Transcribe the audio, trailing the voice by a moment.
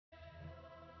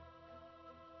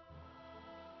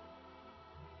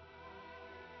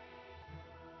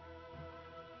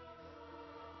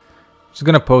Just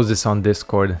gonna post this on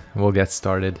Discord. We'll get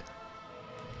started.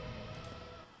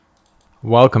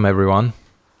 Welcome everyone.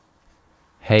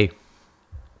 Hey.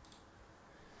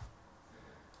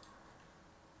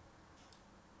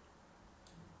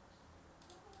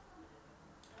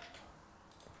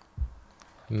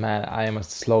 Man, I am a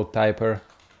slow typer.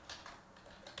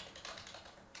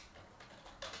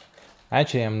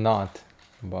 Actually, I'm not,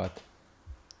 but...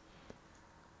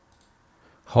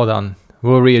 Hold on.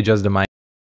 We'll readjust the mic.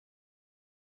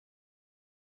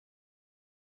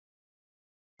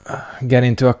 Get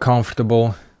into a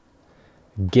comfortable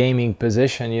gaming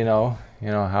position, you know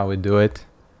how we do it.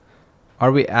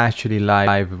 Are we actually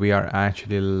live? We are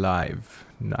actually live.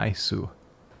 Nice.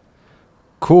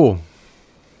 Cool.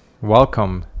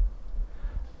 Welcome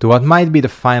to what might be the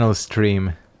final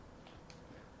stream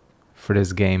for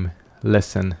this game.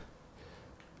 Listen,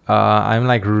 I'm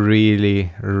like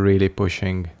really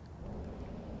pushing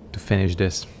to finish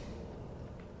this.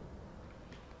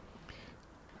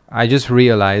 I just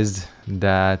realized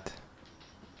that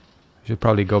I should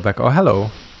probably go back. Oh, hello.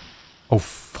 Oh,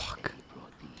 fuck.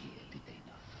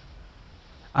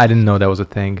 I didn't know that was a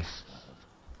thing.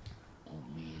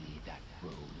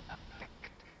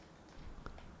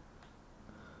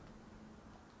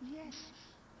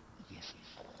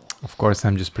 Of course,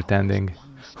 I'm just pretending.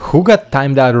 Who got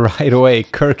timed out right away?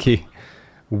 Kirky.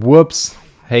 Whoops.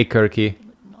 Hey, Kirky.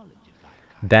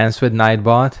 Dance with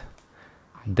Nightbot.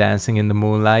 Dancing in the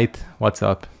moonlight. What's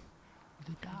up?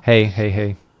 Hey, hey,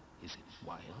 hey.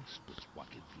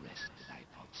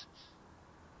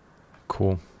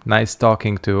 Cool. Nice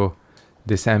talking to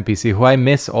this NPC who I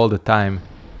miss all the time.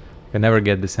 I never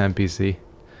get this NPC.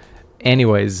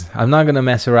 Anyways, I'm not gonna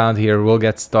mess around here. We'll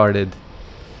get started.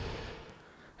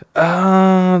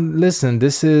 Listen,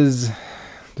 there's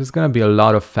gonna be a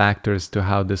lot of factors to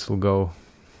how this will go.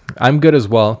 I'm good as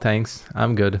well, thanks.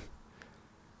 I'm good.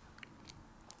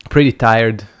 Pretty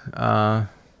tired. Had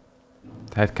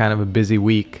kind of a busy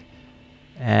week.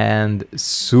 And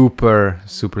super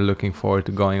looking forward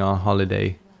to going on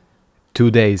holiday.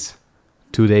 2 days.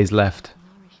 2 days left.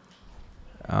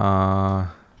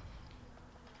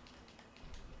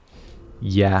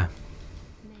 Yeah.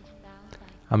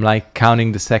 I'm like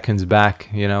counting the seconds back,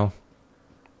 you know.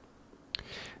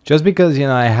 Just because, you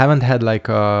know, I haven't had like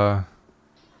a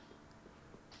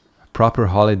proper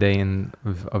holiday in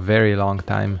a very long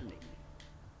time.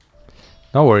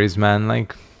 No worries, man.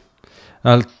 Like,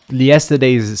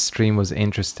 yesterday's stream was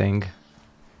interesting.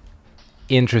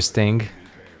 Interesting.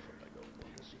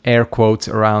 Air quotes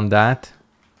around that.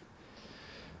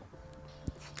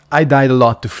 I died a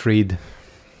lot to Freed.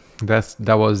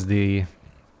 That was the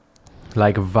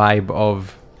like vibe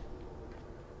of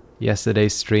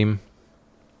yesterday's stream.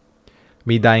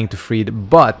 Me dying to Freed,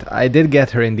 but I did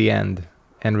get her in the end.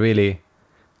 And really,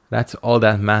 that's all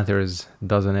that matters,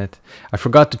 doesn't it? I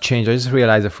forgot to change, I just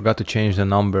realized I forgot to change the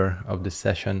number of the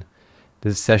session.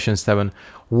 This is session 7.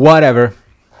 Whatever.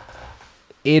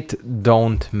 It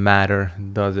don't matter,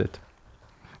 does it?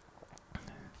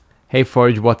 Hey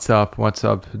Forge, what's up? What's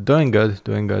up? Doing good,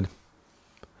 doing good.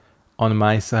 On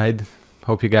my side,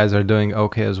 hope you guys are doing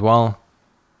okay as well.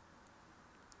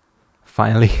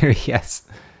 Finally here, yes.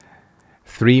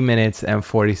 3 minutes and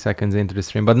 40 seconds into the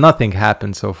stream, but nothing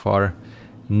happened so far.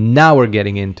 Now we're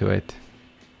getting into it.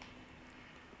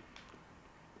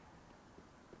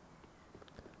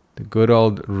 The good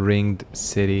old ringed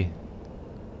city.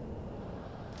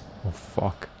 Oh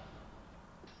fuck.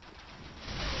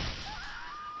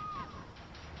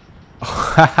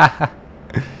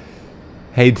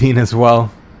 Hey Dean as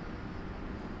well.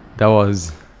 That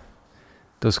was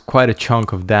quite a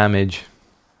chunk of damage.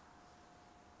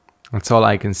 That's all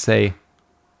I can say.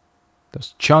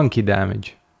 That's chunky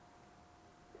damage.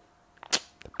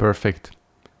 Perfect.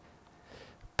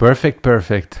 Perfect,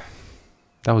 perfect.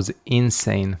 That was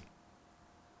insane.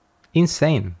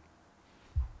 Insane.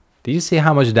 Did you see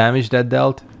how much damage that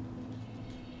dealt?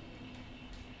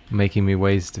 Making me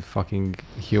waste the fucking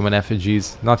human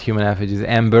effigies. Not human effigies,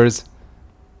 embers.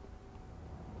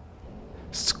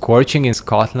 Scorching in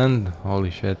Scotland?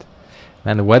 Holy shit.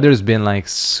 Man, the weather's been like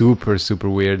super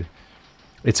weird.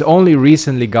 It's only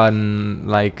recently gotten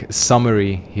like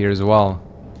summery here as well.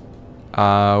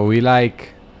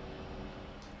 We're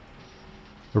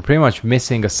pretty much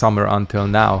missing a summer until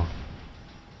now,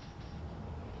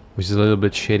 which is a little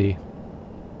bit shitty.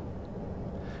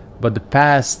 But the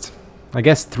past, I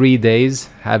guess, 3 days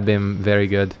have been very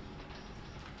good.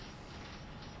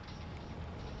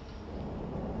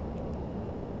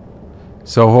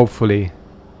 So hopefully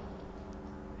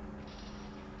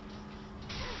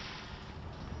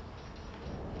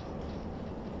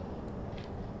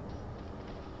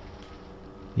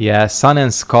Yeah, Sun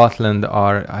and Scotland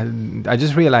are... I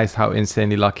just realized how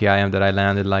insanely lucky I am that I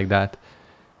landed like that.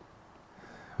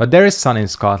 But there is sun in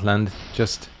Scotland,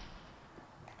 just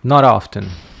not often,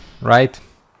 right?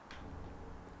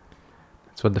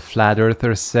 That's what the flat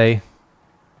earthers say.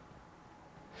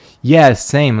 Yeah,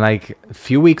 same. Like a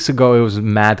few weeks ago, it was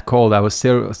mad cold. I was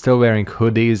still wearing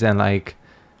hoodies and like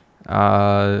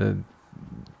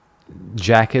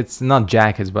jackets, not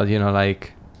jackets, but you know,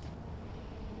 like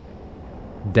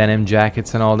denim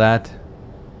jackets and all that.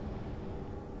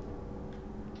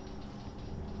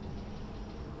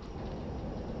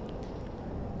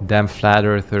 Damn flat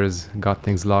earthers got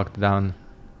things locked down.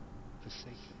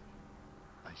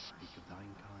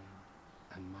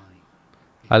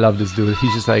 I love this dude.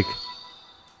 He's just like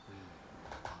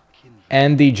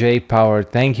Andy J Power.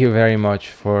 Thank you very much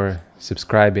for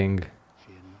subscribing.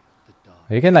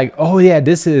 You can like, oh yeah,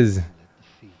 this is...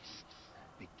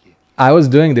 I was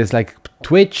doing this, like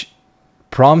Twitch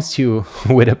prompts you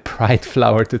with a pride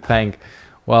flower to thank.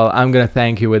 Well, I'm gonna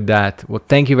thank you with that. Well,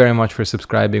 thank you very much for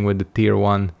subscribing with the tier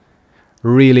 1.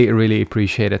 Really, really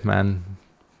appreciate it, man.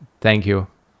 Thank you.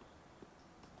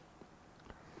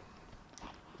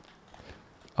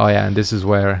 Oh yeah, and this is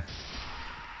where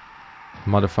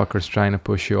motherfuckers trying to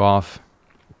push you off.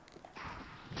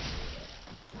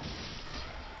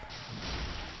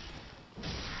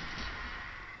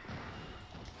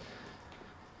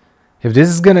 If this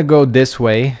is gonna go this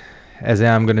way, as in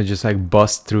I'm gonna just like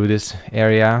bust through this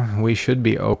area, we should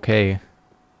be okay.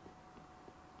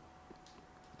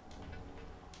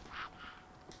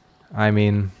 I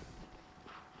mean...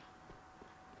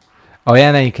 Oh yeah,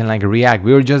 and then you can like react.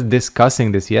 We were just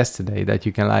discussing this yesterday, that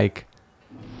you can like...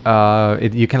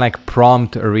 you can like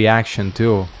prompt a reaction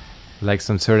too. Like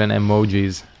some certain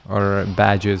emojis or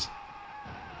badges.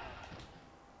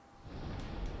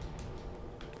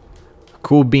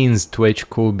 Cool beans, Twitch,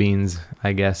 cool beans,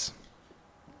 I guess.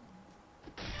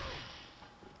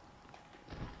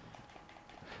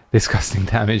 Disgusting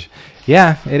damage.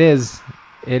 Yeah, it is.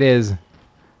 It is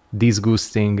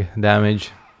disgusting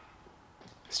damage.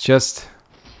 It's just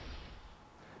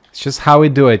how we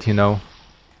do it, you know.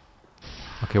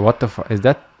 Okay, what the fuck? Is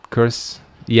that curse?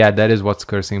 Yeah, that is what's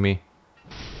cursing me.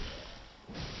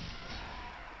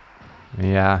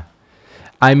 Yeah.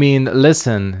 I mean,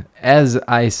 listen, as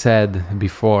I said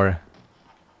before,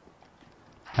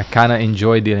 I kind of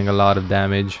enjoy dealing a lot of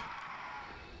damage.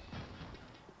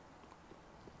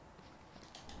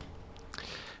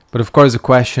 But of course the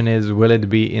question is, will it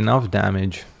be enough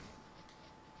damage?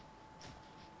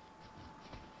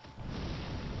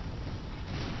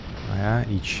 Oh yeah,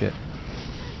 eat shit.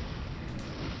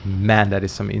 Man, that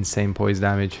is some insane poise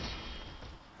damage.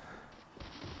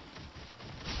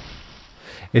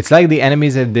 It's like the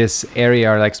enemies in this area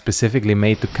are like specifically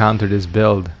made to counter this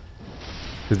build.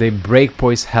 Because they break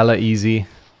poise hella easy.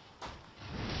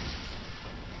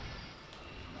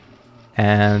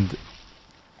 And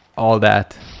all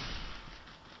that.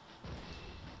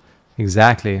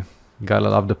 Exactly. Gotta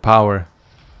love the power.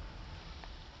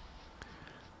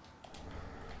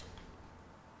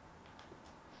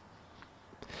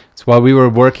 It's what we were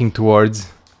working towards.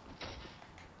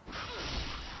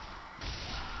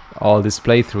 All this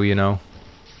playthrough, you know.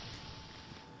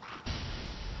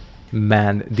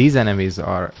 Man, these enemies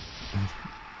are...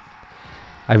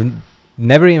 I've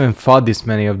never even fought this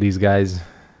many of these guys.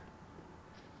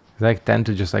 I tend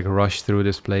to just like rush through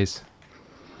this place.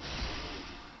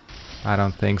 I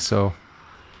don't think so.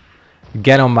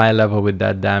 Get on my level with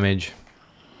that damage.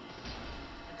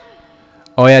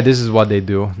 Oh yeah, this is what they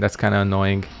do. That's kind of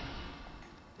annoying.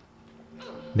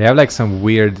 They have like some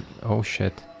weird... Oh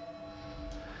shit.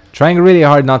 Trying really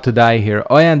hard not to die here.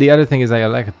 Oh yeah, and the other thing is I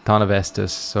like a ton of Estus,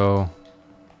 so...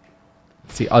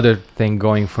 It's the other thing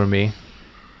going for me.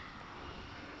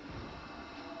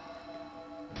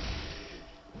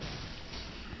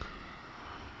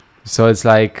 So it's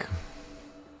like...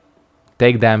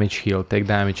 Take damage, heal, take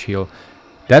damage, heal.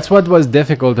 That's what was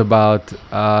difficult about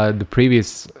the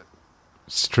previous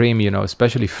stream, you know,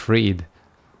 especially Freed.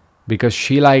 Because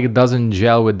she like doesn't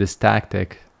gel with this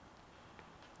tactic.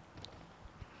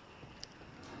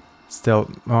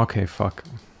 Still, okay, fuck.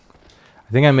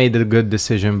 I think I made a good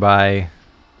decision by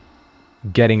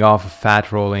getting off of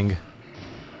fat rolling.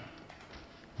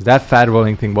 That fat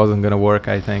rolling thing wasn't gonna work,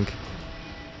 I think.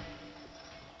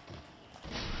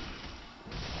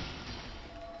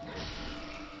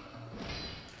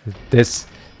 The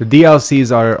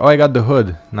DLCs are... Oh, I got the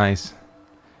hood. Nice.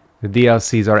 The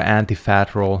DLCs are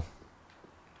anti-fat roll.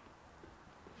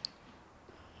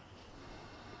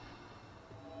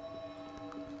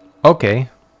 Okay.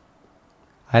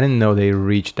 I didn't know they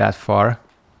reached that far.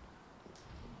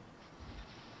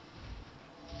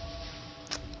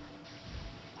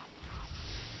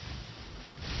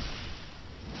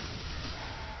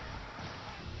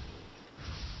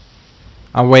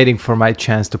 I'm waiting for my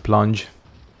chance to plunge.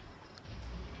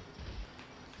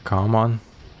 Come on.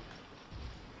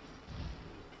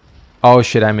 Oh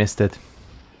shit, I missed it.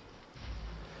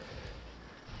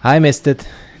 I missed it.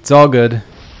 It's all good.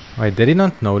 Wait, did he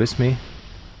not notice me?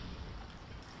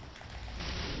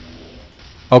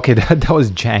 Okay, that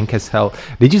was jank as hell.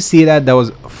 Did you see that? That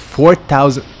was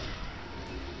 4,000...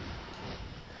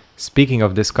 Speaking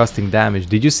of disgusting damage,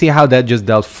 did you see how that just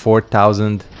dealt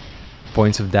 4,000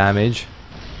 points of damage?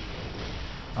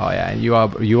 Oh yeah,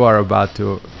 you are about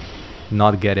to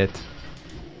not get it.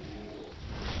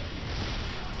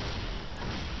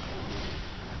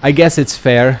 I guess it's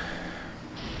fair.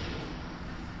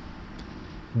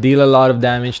 Deal a lot of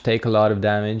damage, take a lot of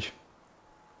damage.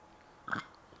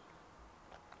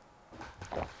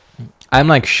 I'm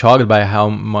like shocked by how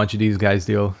much these guys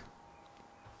deal.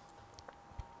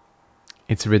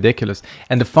 It's ridiculous.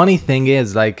 And the funny thing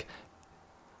is, like...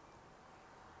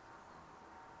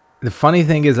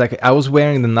 I was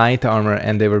wearing the knight armor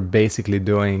and they were basically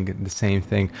doing the same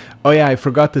thing. Oh yeah, I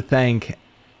forgot to thank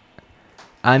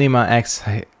Anima X...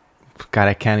 God,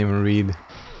 I can't even read.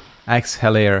 X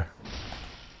Helaire.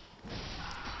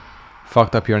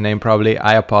 Fucked up your name probably.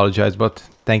 I apologize, but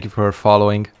thank you for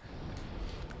following.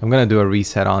 I'm gonna do a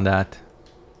reset on that.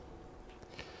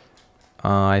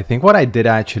 I think what I did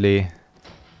actually...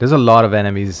 There's a lot of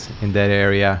enemies in that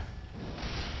area.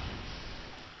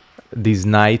 These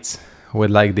knights with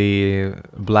like the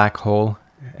black hole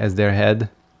as their head.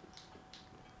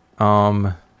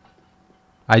 I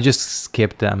just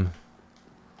skipped them.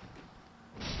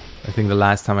 I think the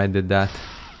last time I did that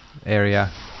area.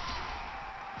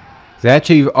 They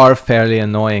actually are fairly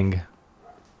annoying.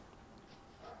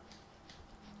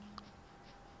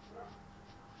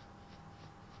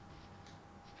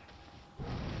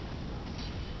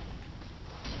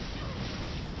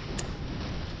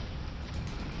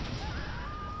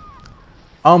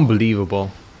 Unbelievable.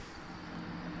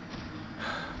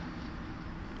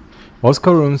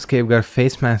 Moscow RuneScape got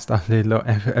face mask update low.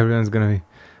 Everyone's gonna be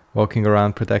walking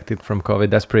around protected from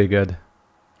COVID. That's pretty good.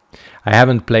 I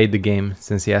haven't played the game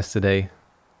since yesterday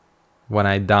when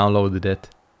I downloaded it.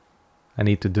 I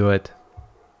need to do it.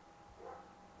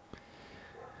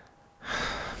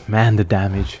 Man, the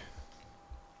damage.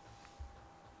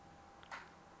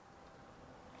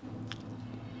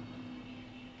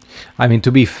 I mean,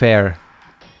 to be fair,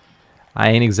 I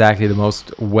ain't exactly the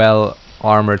most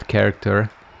well-armored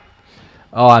character.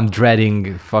 Oh, I'm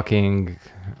dreading fucking...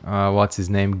 what's his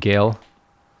name? Gale.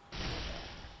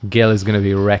 Gale is gonna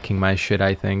be wrecking my shit,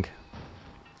 I think.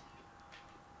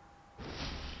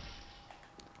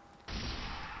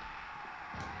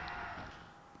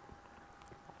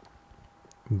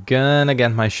 Gonna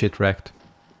get my shit wrecked.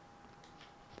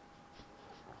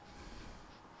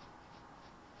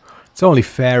 It's only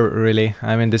fair, really.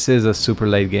 I mean, this is a super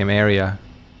late game area.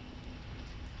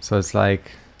 So it's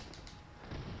like...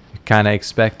 You kinda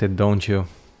expect it, don't you?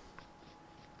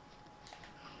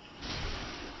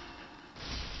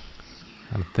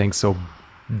 I don't think so,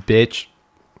 bitch.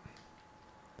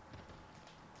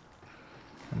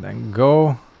 And then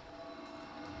go.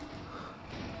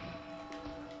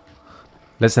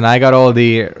 Listen, I got all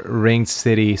the Ringed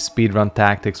City speedrun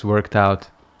tactics worked out.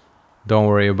 Don't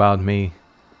worry about me.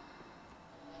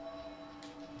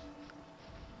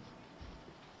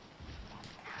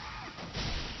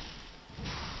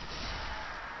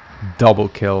 Double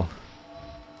kill.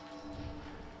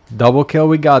 Double kill,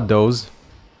 we got those.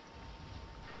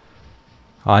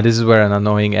 Ah, this is where an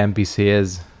annoying NPC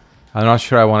is. I'm not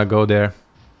sure I want to go there.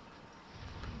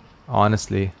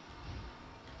 Honestly.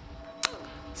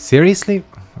 Seriously?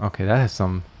 Okay, that has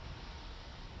some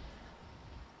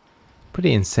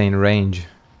pretty insane range.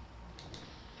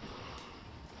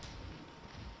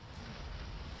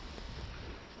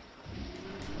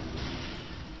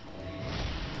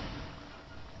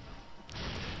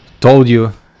 Told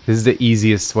you, this is the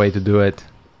easiest way to do it.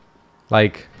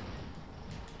 Like,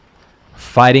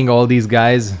 fighting all these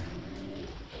guys.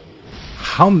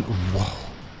 Whoa.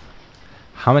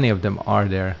 How many of them are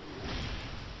there?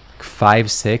 Like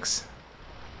 5, 6?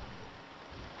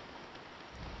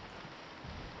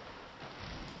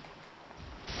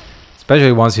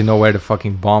 Especially once you know where the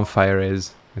fucking bonfire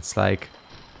is. It's like,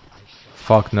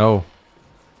 fuck no.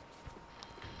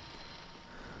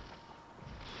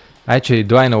 Actually,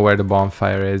 do I know where the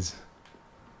bonfire is?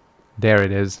 There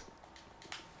it is.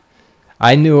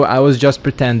 I knew, I was just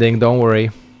pretending, don't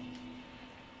worry.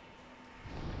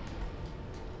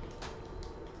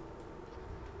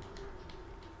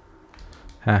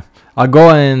 Huh. I'll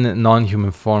go in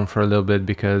non-human form for a little bit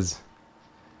because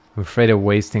I'm afraid of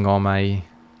wasting all my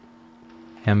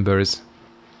embers.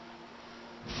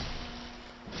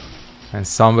 And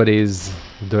somebody is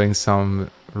doing some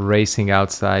racing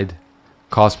outside,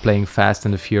 cosplaying Fast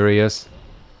and the Furious.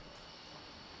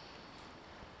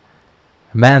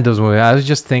 Man, those movies, I was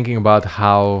just thinking about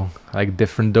how like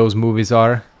different those movies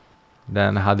are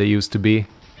than how they used to be.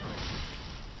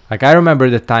 Like I remember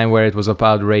the time where it was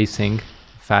about racing,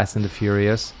 Fast and the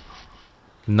Furious,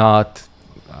 not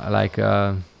like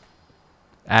a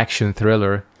action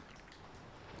thriller.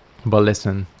 But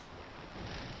listen,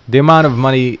 the amount of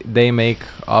money they make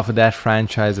off of that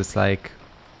franchise, it's like,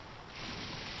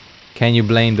 can you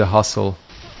blame the hustle?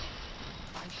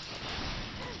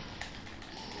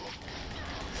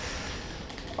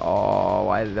 Oh,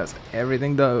 why does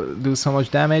everything do so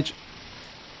much damage?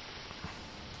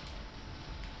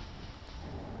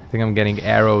 I think I'm getting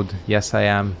arrowed. Yes, I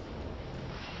am.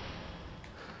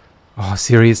 Oh,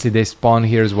 seriously, they spawn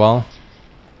here as well?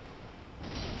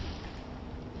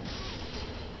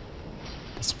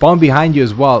 They spawn behind you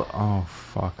as well. Oh,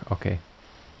 fuck. Okay.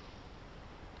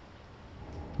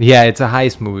 Yeah, it's a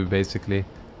heist movie, basically.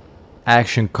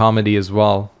 Action comedy as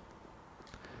well.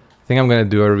 I think I'm gonna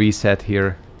do a reset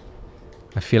here.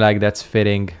 I feel like that's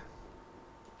fitting.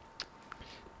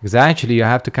 Because actually you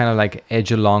have to kind of like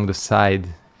edge along the side,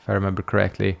 if I remember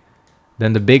correctly.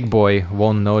 Then the big boy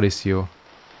won't notice you.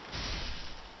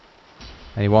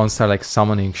 And he won't start like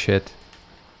summoning shit.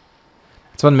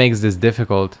 That's what makes this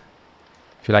difficult.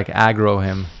 If you like aggro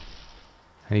him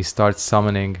and he starts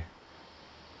summoning.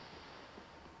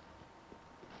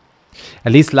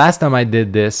 At least last time I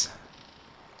did this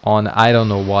on I don't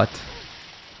know what.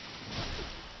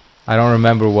 I don't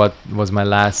remember what was my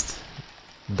last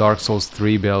Dark Souls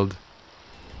 3 build.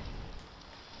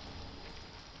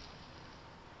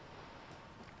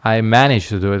 I managed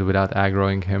to do it without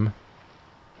aggroing him.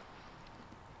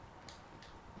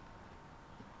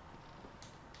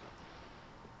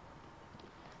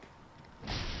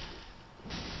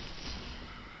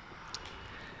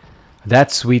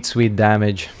 That's sweet, sweet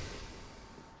damage.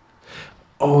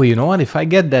 Oh, you know what? If I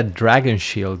get that dragon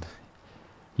shield,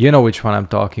 you know which one I'm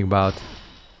talking about.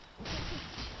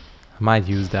 I might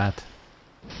use that.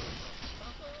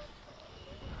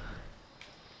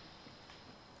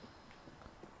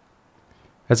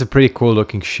 That's a pretty cool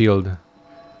looking shield.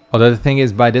 Although the thing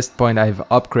is, by this point I've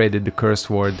upgraded the cursed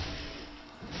ward.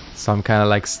 So I'm kind of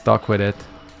like stuck with it.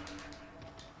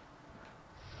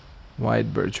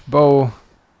 White birch bow.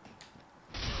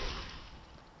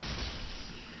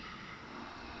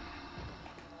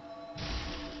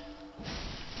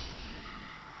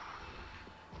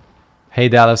 Hey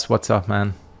Dallas, what's up,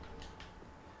 man?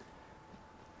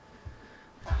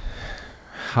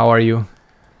 How are you?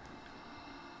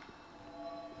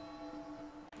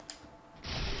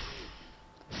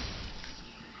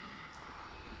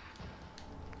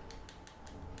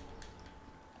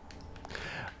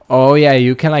 Oh yeah,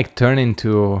 you can like turn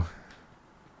into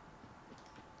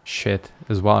shit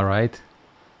as well, right?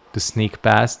 To sneak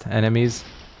past enemies.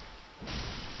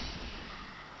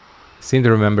 Seem to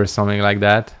remember something like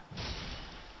that.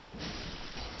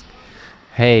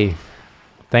 Hey,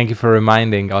 thank you for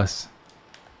reminding us,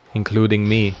 including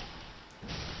me.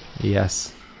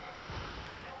 Yes.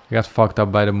 I got fucked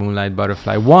up by the moonlight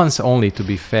butterfly. Once only, to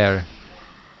be fair.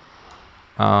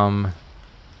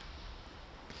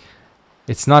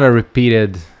 It's not a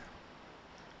repeated...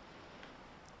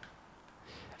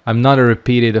 I'm not a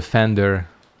repeated offender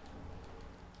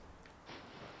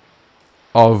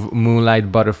of moonlight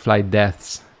butterfly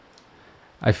deaths.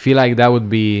 I feel like that would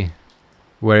be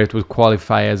where it would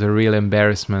qualify as a real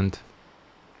embarrassment.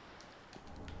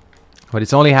 But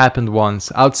it's only happened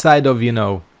once. Outside of, you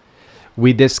know,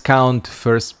 we discount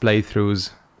first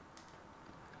playthroughs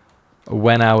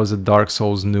when I was a Dark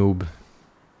Souls noob.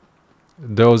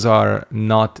 Those are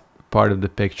not part of the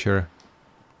picture.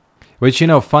 Which, you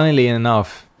know, funnily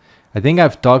enough, I think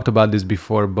I've talked about this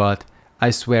before, but I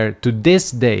swear, to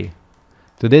this day,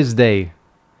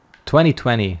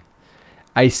 2020,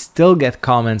 I still get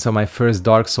comments on my first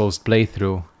Dark Souls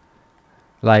playthrough.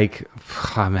 Like,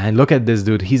 oh man, look at this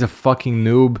dude. He's a fucking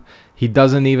noob. He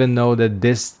doesn't even know that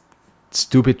this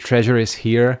stupid treasure is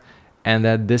here and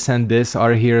that this and this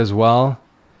are here as well.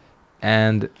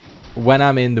 And when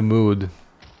I'm in the mood,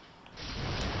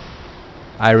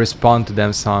 I respond to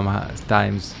them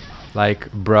sometimes.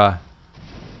 Like, bruh.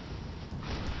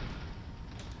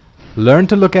 Learn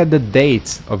to look at the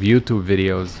dates of YouTube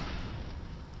videos.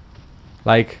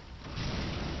 Like,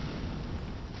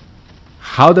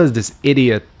 how does this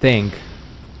idiot think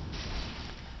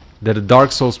that a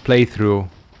Dark Souls playthrough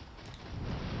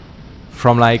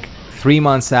from like 3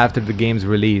 months after the game's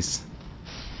release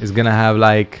is gonna have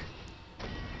like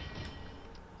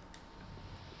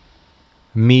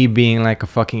me being like a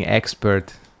fucking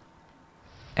expert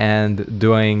and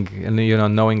doing, you know,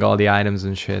 knowing all the items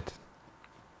and shit.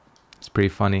 It's pretty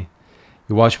funny.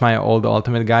 You watch my old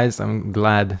Ultimate guides? I'm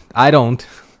glad. I don't.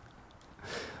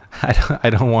 I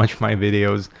don't watch my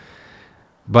videos.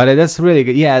 But that's really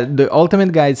good. Yeah, the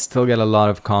Ultimate guides still get a lot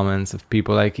of comments of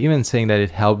people like even saying that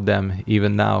it helped them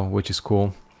even now, which is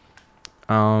cool.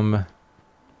 Okay,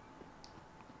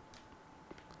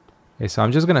 so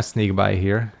I'm just gonna sneak by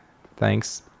here.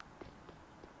 Thanks.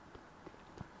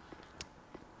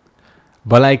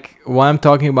 But like what I'm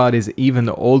talking about is even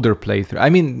the older playthrough. I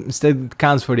mean, it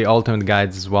counts for the Ultimate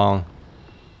guides as well.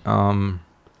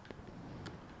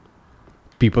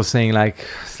 People saying like,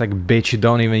 it's like, bitch, you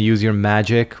don't even use your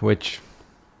magic, which,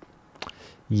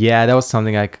 yeah, that was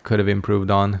something I could have improved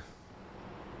on.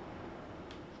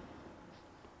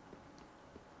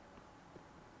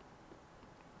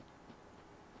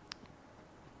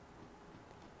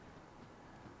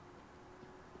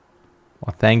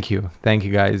 Well, thank you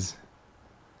guys.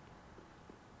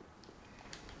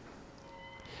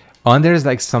 Oh, and there's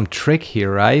like some trick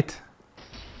here, right?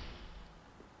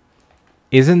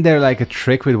 Isn't there like a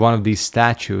trick with one of these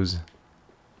statues?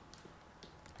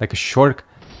 Like a short...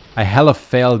 I hella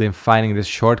failed in finding this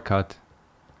shortcut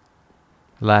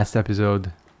last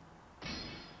episode.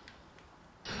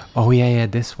 Oh yeah,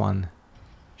 this one.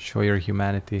 Show your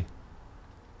humanity.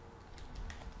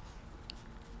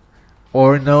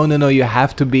 Or no, you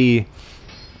have to be...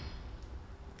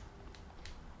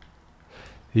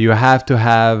 You have to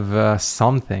have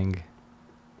something.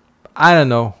 I don't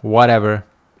know, whatever.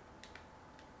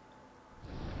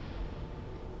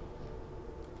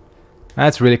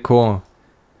 That's really cool.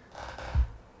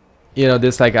 You know,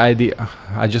 this like idea.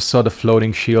 I just saw the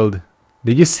floating shield.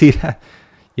 Did you see that?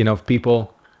 You know,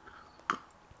 people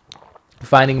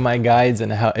finding my guides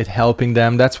and it helping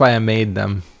them. That's why I made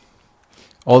them.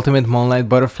 Ultimate Moonlight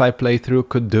Butterfly playthrough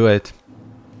could do it.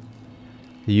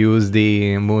 Use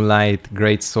the Moonlight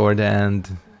Greatsword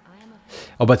and...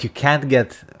 Oh, but you can't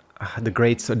get the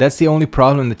Greatsword. That's the only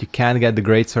problem, that you can't get the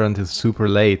Greatsword until super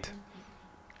late.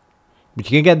 But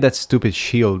you can get that stupid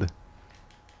shield.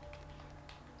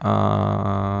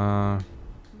 I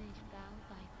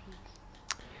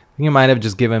think you might have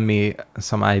just given me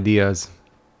some ideas.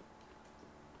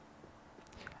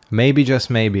 Maybe, just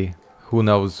maybe. Who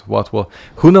knows what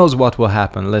will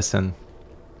happen. Listen.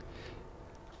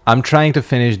 I'm trying to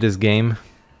finish this game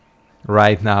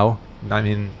right now. I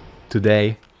mean,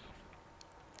 today.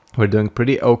 We're doing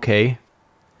pretty okay.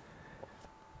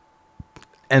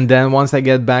 And then once I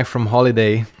get back from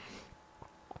holiday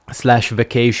 /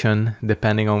 vacation,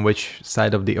 depending on which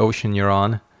side of the ocean you're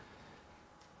on,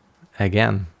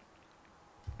 again,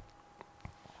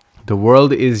 the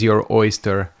world is your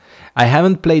oyster. I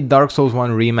haven't played Dark Souls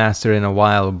 1 Remaster in a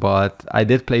while, but I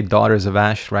did play Daughters of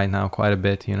Ash right now quite a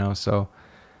bit, you know, so...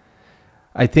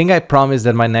 I think I promised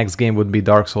that my next game would be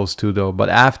Dark Souls 2 though, but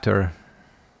after...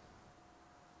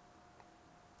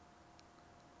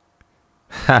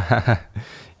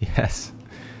 Yes.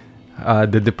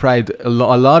 The Deprived, a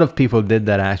lot of people did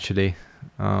that actually.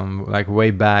 Like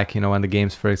way back, you know, when the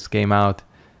games first came out.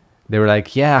 They were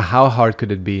like, yeah, how hard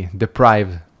could it be?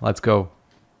 Deprived, let's go.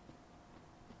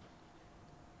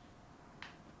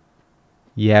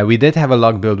 Yeah, we did have a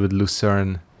luck build with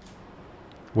Lucerne,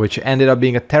 which ended up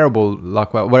being a terrible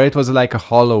luck, where it was like a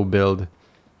hollow build.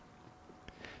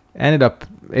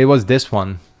 It was this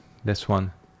one.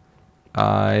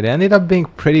 It ended up being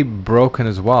pretty broken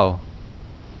as well.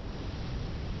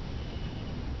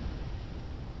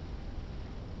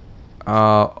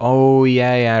 Oh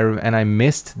yeah, and I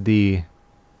missed the...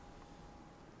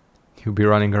 You'll be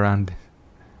running around.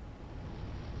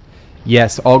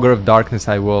 Yes, Augur of Darkness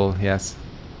I will, yes.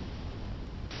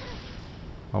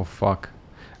 Oh fuck.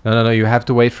 No, you have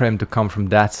to wait for him to come from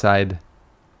that side.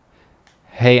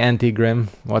 Hey Anti-Grim,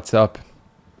 what's up?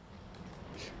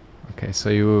 Okay, so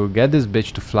you get this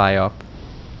bitch to fly up.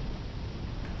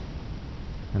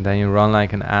 And then you run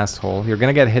like an asshole. You're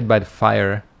gonna get hit by the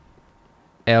fire.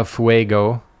 El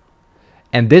Fuego.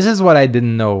 And this is what I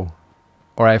didn't know.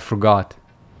 Or I forgot.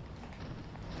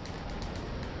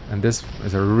 And this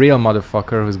is a real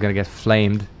motherfucker who's gonna get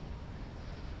flamed.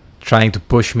 Trying to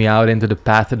push me out into the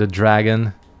path of the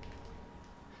dragon.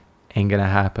 Ain't gonna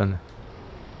happen.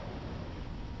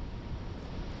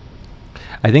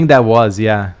 I think that was,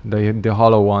 yeah, the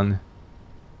hollow one.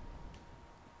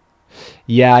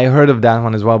 Yeah, I heard of that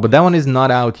one as well, but that one is not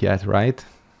out yet, right?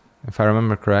 If I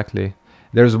remember correctly.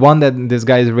 There's one that this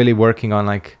guy is really working on,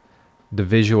 like, the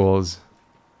visuals.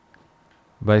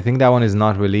 But I think that one is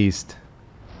not released.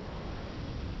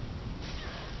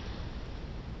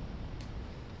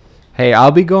 Hey,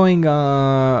 I'll be going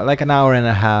like an hour and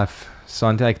a half, so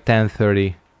until like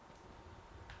 10:30.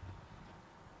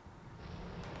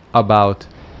 About.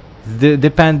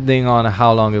 Depending on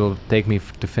how long it'll take me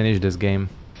to finish this game.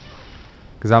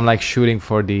 Because I'm like shooting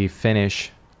for the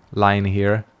finish line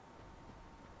here.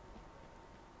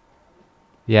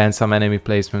 Yeah, and some enemy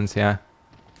placements, yeah.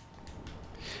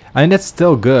 I mean, that's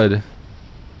still good.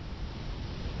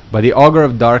 But the Augur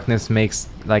of Darkness makes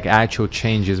like actual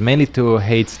changes, mainly to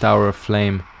Hate's Tower of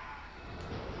Flame,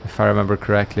 if I remember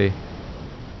correctly.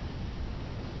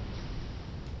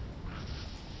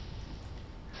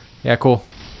 Yeah, cool.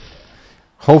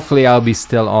 Hopefully I'll be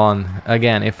still on.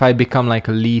 Again, if I become like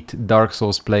elite Dark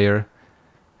Souls player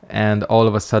and all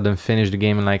of a sudden finish the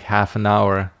game in like half an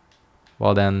hour,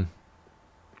 well then,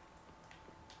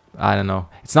 I don't know.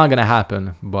 It's not gonna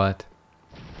happen, but...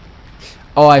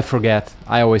 Oh, I forget.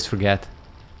 I always forget.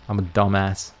 I'm a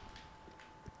dumbass.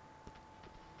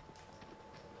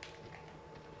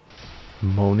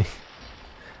 Moaning.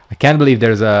 I can't believe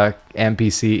there's a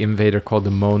NPC invader called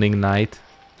the Moaning Knight.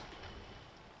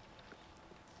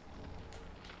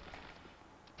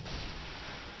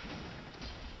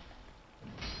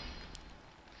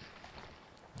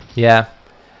 Yeah.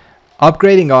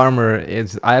 Upgrading armor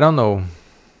is... I don't know.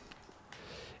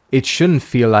 It shouldn't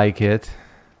feel like it.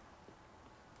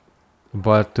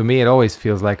 But to me it always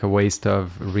feels like a waste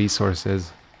of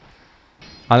resources.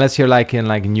 Unless you're like in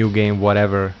like new game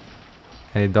whatever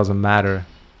and it doesn't matter.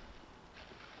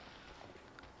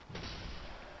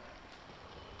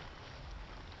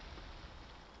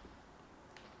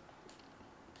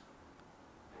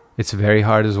 It's very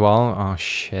hard as well. Oh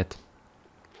shit.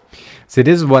 See,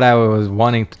 this is what I was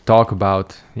wanting to talk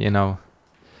about, you know.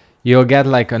 You'll get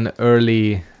like an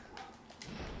early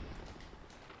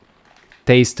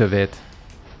taste of it.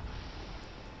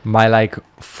 My like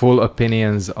full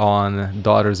opinions on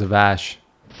Daughters of Ash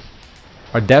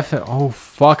are definitely... Oh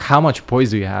fuck, how much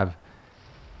poise do you have?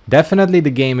 Definitely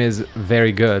the game is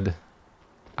very good.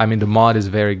 I mean, the mod is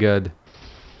very good.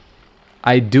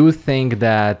 I do think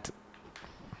that...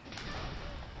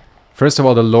 First of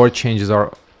all, the lore changes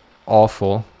are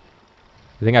awful.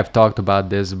 I think I've talked about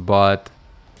this, but...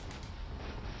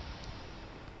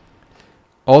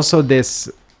 Also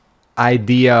this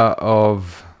idea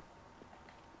of...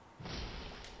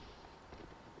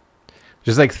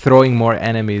 just like throwing more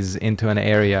enemies into an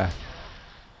area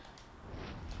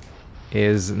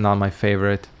is not my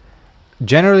favorite.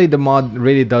 Generally, the mod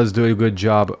really does do a good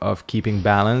job of keeping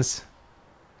balance.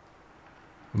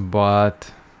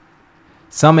 But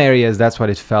some areas, that's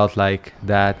what it felt like.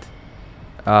 That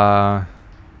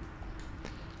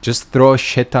just throw a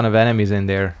shit ton of enemies in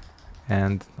there.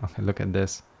 And okay, look at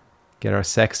this. Get our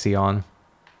sexy on.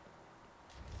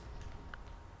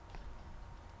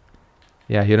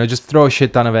 Yeah, you know, just throw a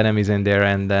shit ton of enemies in there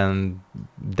and then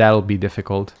that'll be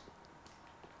difficult.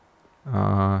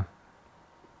 Let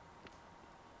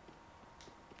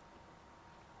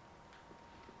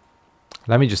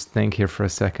me just think here for a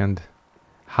second.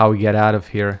 How we get out of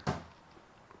here.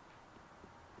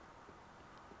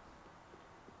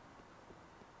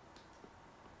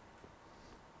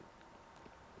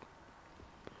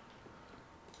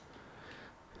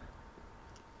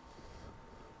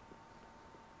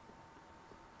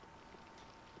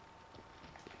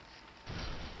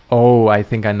 Oh, I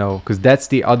think I know. Because that's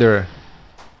the other...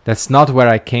 That's not where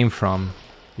I came from.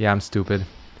 Yeah, I'm stupid.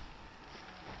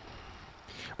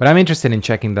 But I'm interested in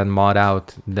checking that mod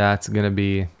out. That's gonna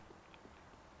be...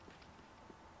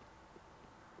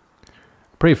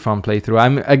 pretty fun playthrough.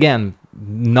 I'm, again,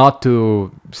 not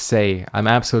to say... I'm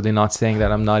absolutely not saying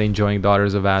that I'm not enjoying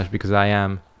Daughters of Ash, because I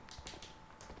am.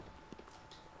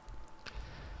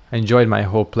 I enjoyed my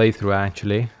whole playthrough,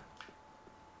 actually.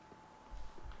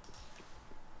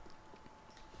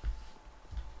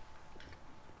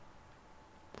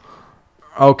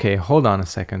 Okay, hold on a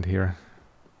second here.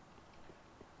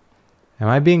 Am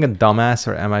I being a dumbass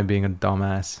or am I being a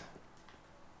dumbass?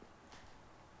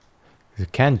 You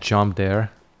can't jump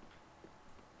there.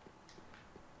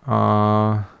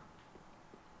 I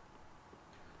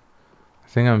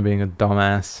think I'm being a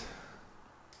dumbass.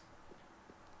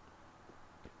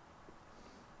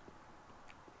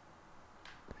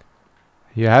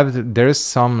 You have to, there's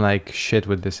some like shit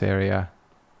with this area.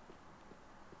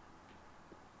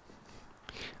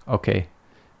 Okay.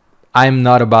 I'm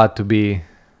not about to be...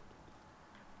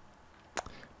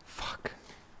 Fuck.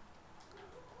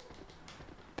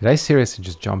 Did I seriously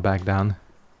just jump back down?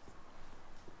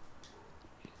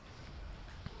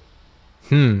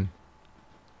 Oh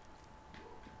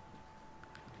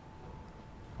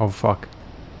fuck.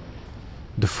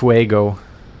 The Fuego.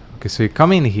 Okay, so you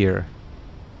come in here.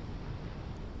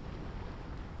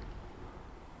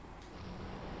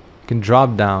 can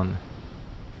drop down.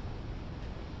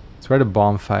 It's where the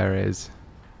bonfire is.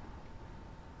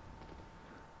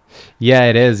 Yeah,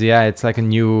 it is. Yeah, it's like a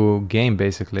new game,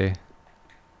 basically.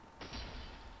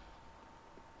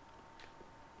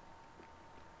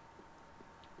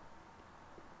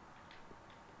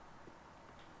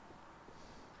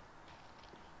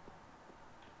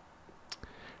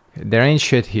 There ain't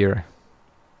shit here.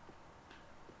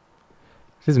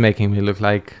 This is making me look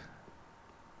like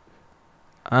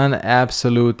an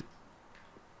absolute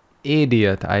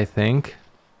idiot, I think.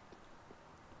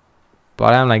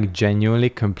 But I'm like genuinely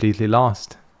completely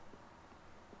lost.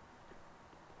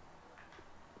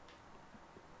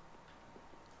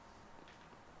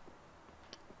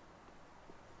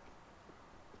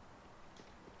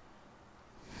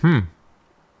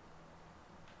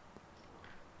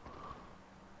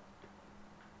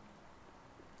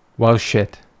 Well,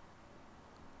 shit.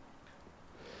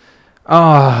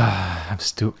 Ah, I'm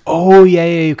stupid. Oh, yeah,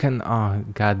 you can. Oh,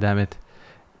 god damn it.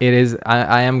 It is.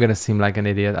 I am gonna seem like an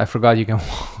idiot. I forgot you can.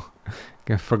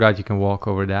 I forgot you can walk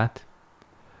over that.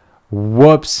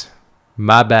 Whoops.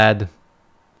 My bad.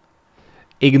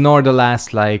 Ignore the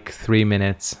last like 3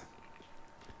 minutes.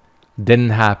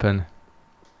 Didn't happen.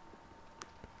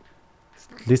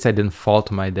 At least I didn't fall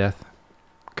to my death.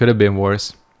 Could have been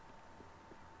worse.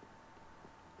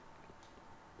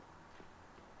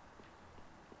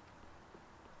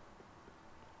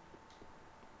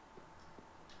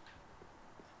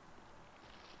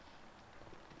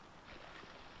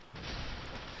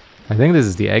 I think this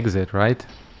is the exit, right?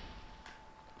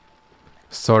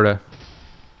 Sorta.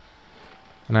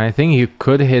 And I think you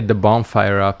could hit the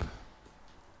bonfire up.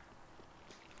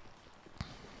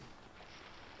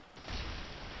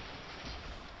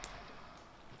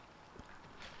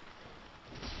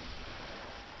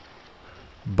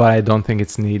 But I don't think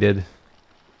it's needed.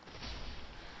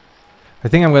 I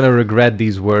think I'm gonna regret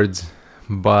these words,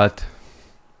 but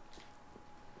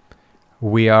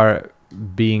we are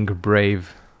being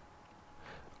brave.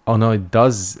 Oh no, it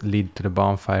does lead to the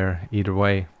bonfire either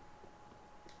way.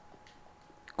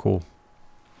 Cool.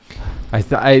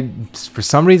 For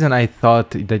some reason I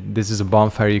thought that this is a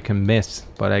bonfire you can miss,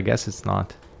 but I guess it's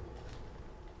not.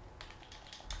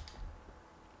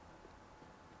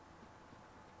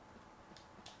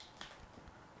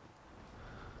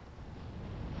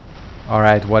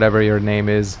 Alright, whatever your name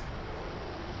is.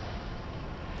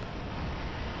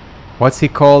 What's he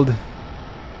called?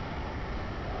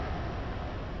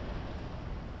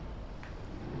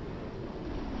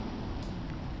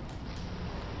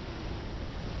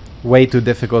 Way too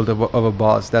difficult of a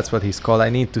boss, that's what he's called. I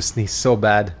need to sneeze so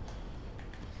bad.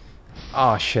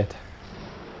 Oh shit.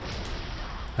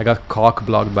 I got cock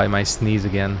blocked by my sneeze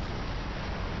again.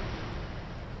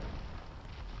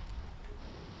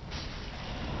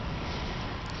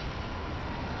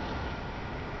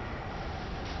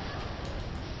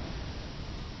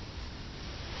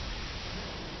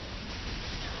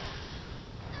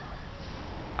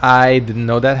 I didn't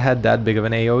know that had that big of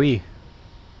an AoE.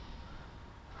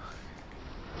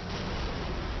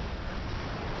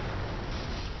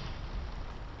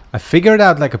 I figured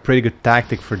out like a pretty good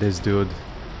tactic for this dude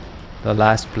the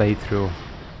last playthrough,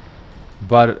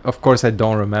 but of course I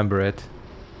don't remember it.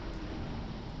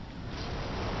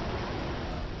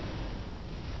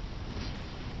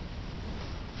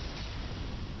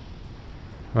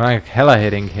 I'm like hella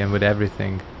hitting him with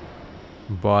everything,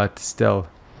 but still.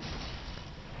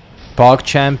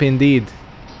 PogChamp indeed.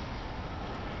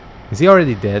 Is he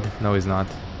already dead? No, he's not.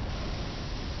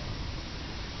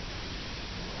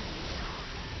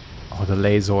 Oh, the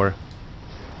laser.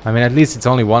 I mean, at least it's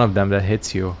only one of them that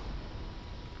hits you.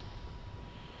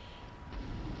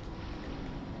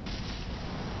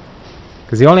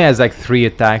 Because he only has like 3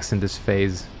 attacks in this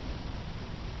phase.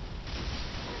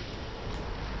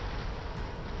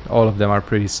 All of them are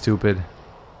pretty stupid.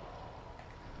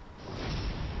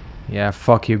 Yeah,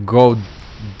 fuck you. Go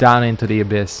down into the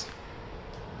abyss.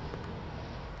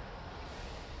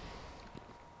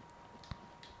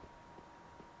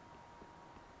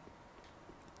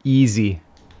 Easy.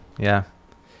 Yeah.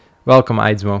 Welcome,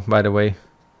 Eidsmo, by the way.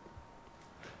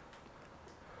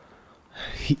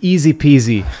 Easy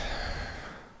peasy.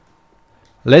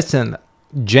 Listen,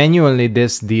 genuinely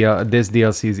this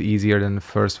DLC is easier than the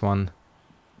first one.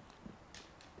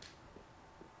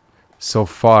 So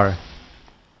far.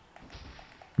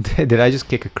 Did I just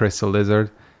kick a crystal lizard?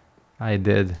 I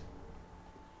did.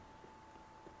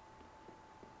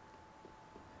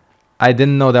 I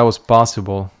didn't know that was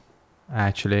possible,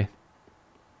 actually.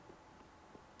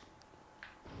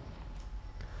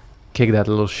 Kick that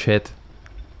little shit.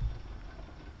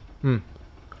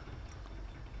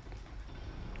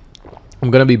 I'm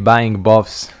gonna be buying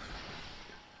buffs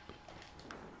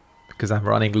because I'm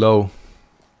running low.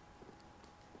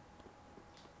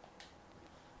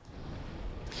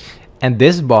 And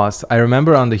this boss, I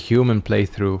remember on the human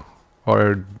playthrough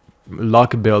or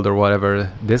luck build or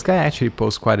whatever, this guy actually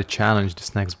posed quite a challenge,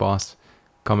 this next boss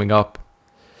coming up.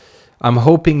 I'm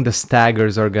hoping the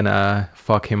staggers are gonna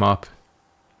fuck him up,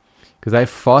 because I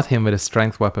fought him with a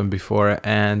strength weapon before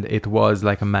and it was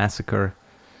like a massacre,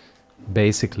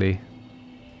 basically.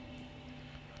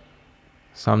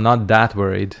 So I'm not that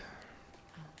worried.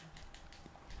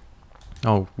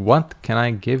 Oh, what can I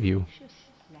give you?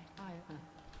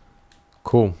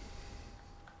 Cool.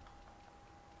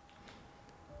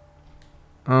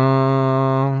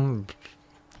 10.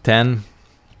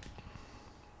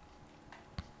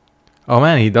 Oh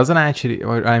man, he doesn't actually,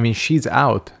 or I mean, she's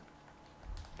out.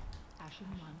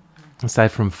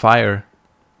 Aside from fire.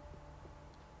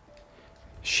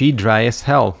 She dry as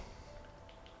hell.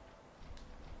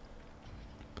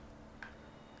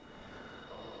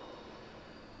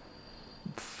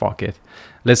 Fuck it.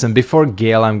 Listen, before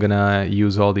Gale, I'm gonna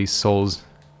use all these souls.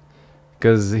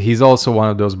 Because he's also one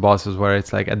of those bosses where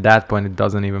it's like, at that point, it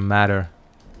doesn't even matter.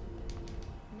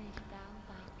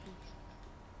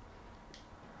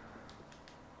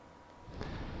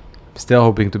 Still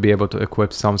hoping to be able to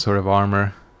equip some sort of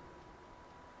armor.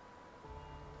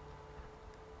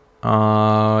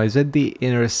 Is it the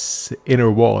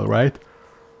inner wall, right?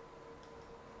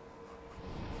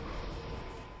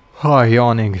 Oh,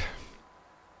 yawning.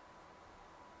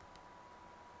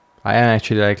 I am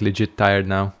actually like legit tired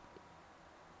now.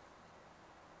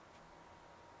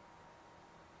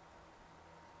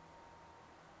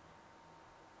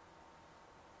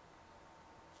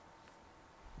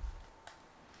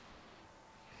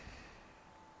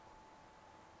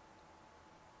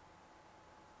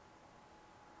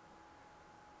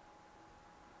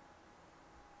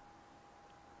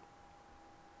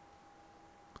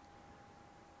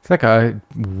 It's like a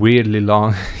weirdly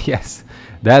long yes,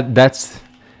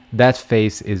 that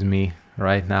face is me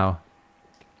right now.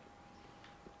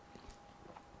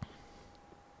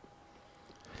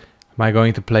 Am I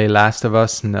going to play Last of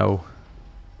Us? No.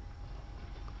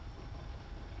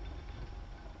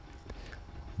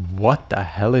 What the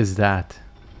hell is that?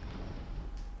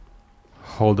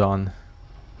 Hold on.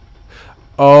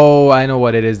 Oh, I know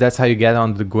what it is. That's how you get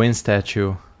on the Gwyn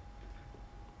statue.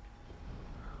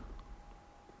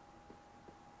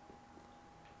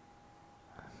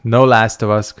 No Last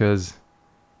of Us, because it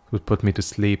would put me to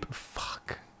sleep.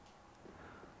 Fuck.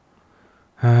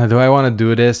 Do I want to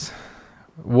do this?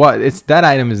 What? It's that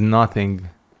item is nothing.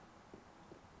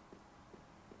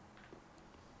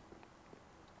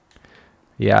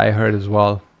 Yeah, I heard as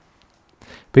well.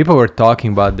 People were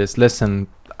talking about this. Listen,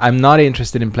 I'm not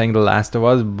interested in playing The Last of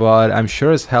Us, but I'm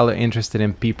sure as hell interested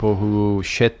in people who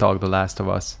shit talk The Last of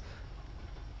Us.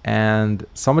 And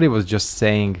somebody was just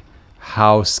saying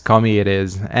how scummy it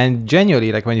is, and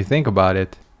genuinely, like when you think about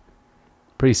it,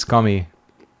 pretty scummy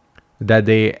that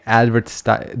they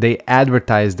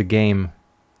advertised the game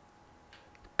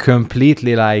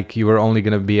completely like you were only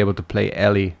gonna be able to play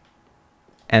Ellie,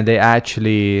 and they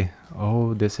actually,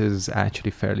 oh, this is actually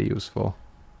fairly useful,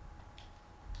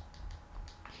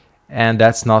 and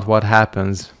that's not what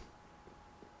happens.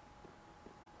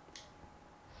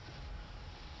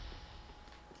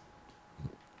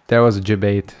 There was a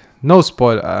debate. No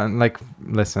spoil. Like,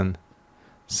 listen.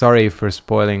 Sorry for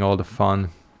spoiling all the fun.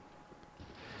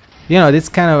 You know, this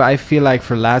kind of, I feel like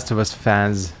for Last of Us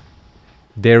fans,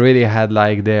 they really had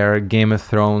like their Game of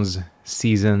Thrones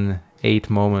season 8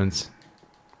 moments.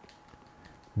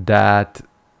 That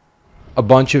a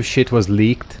bunch of shit was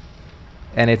leaked,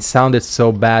 and it sounded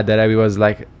so bad that everyone was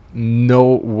like,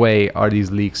 no way are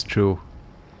these leaks true.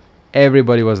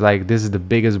 Everybody was like, this is the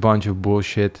biggest bunch of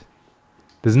bullshit.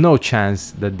 There's no chance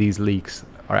that these leaks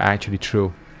are actually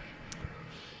true.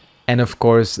 And of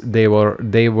course, they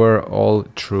were all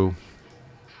true.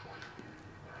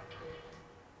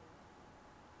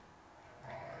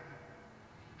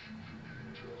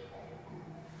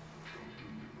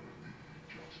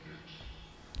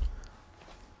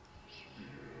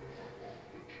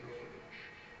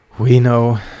 We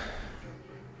know.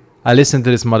 I listened to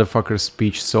this motherfucker's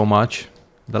speech so much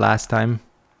the last time.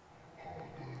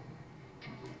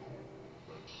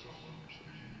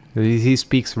 He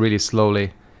speaks really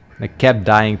slowly. I kept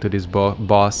dying to this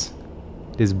boss.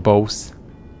 This boss.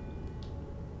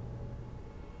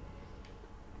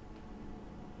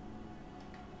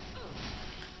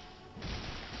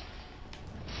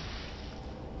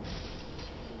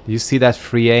 Do you see that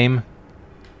free aim?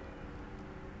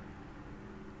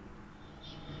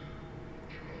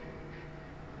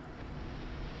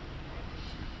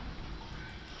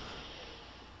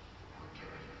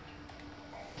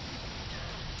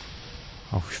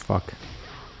 Oh, fuck.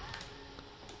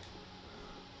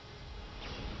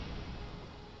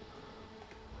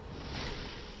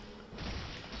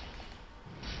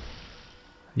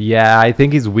 Yeah, I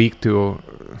think he's weak to...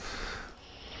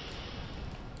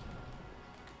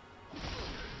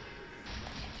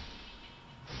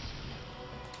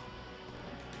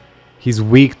 He's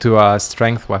weak to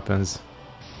strength weapons.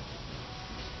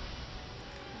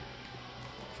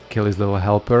 Kill his little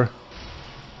helper.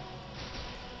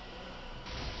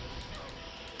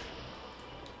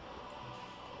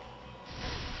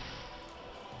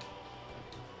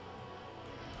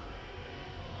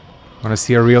 Wanna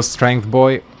see a real strength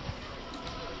boy?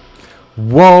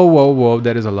 Whoa, whoa, whoa,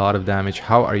 that is a lot of damage.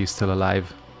 How are you still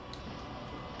alive?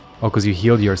 Oh, because you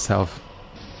healed yourself.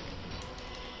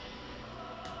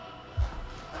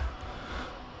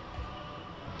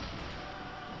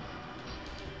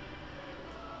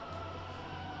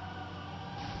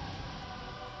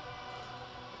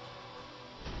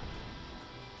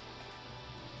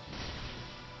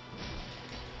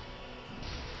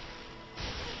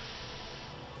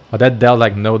 Oh, that dealt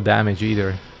like no damage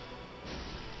either.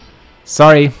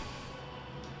 Sorry.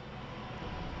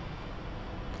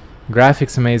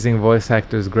 Graphics amazing, voice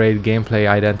actors great, gameplay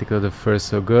identical to the first,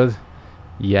 so good.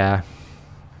 Yeah.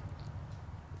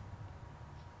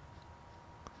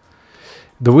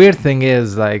 The weird thing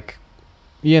is, like,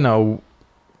 you know,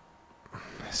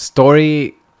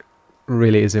 story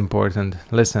really is important.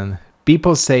 Listen,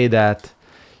 people say that,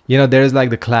 you know, there's like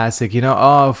the classic, you know,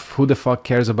 oh, who the fuck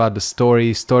cares about the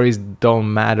story? Stories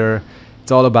don't matter.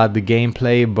 It's all about the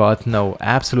gameplay, but no,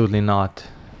 absolutely not.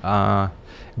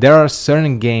 There are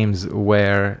certain games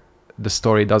where the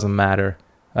story doesn't matter.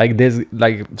 Like this,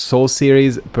 like Soul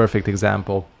series, perfect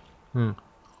example.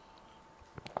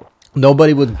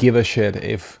 Nobody would give a shit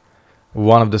if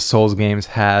one of the Souls games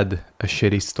had a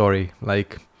shitty story.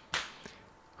 Like,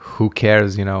 who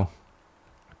cares, you know?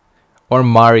 Or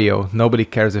Mario. Nobody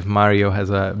cares if Mario has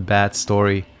a bad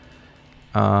story.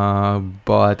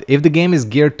 But if the game is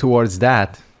geared towards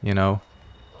that, you know,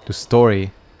 to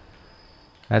story,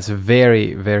 that's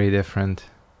very, very different.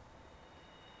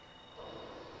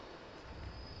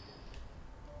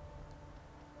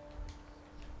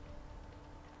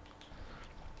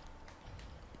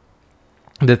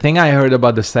 The thing I heard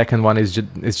about the second one is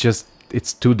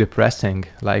it's too depressing.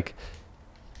 Like,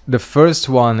 the first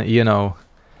one, you know,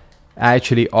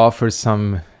 actually offers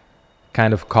some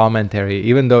kind of commentary,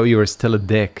 even though you were still a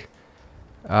dick.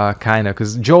 Kind of,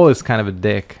 because Joel is kind of a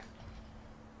dick.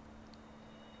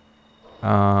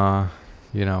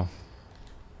 You know.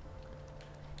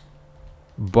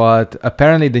 But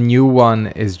apparently the new one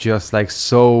is just like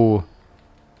so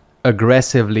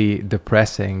aggressively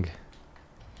depressing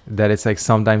that it's like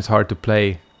sometimes hard to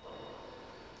play.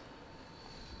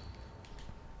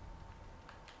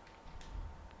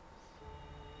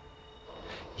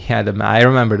 Yeah, I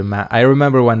remember the map. I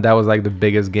remember when that was like the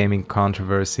biggest gaming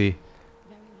controversy,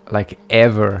 like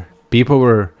ever. People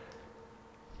were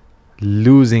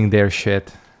losing their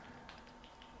shit.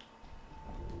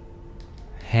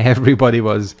 Everybody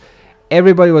was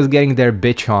getting their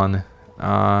bitch on.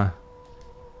 I'm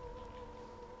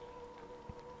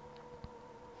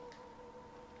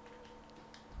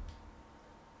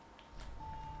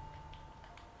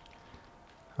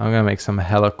gonna make some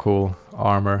hella cool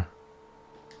armor.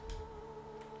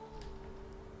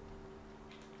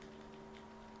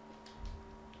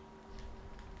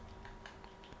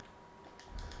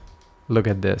 Look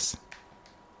at this.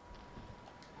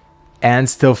 And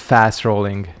still fast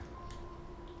rolling.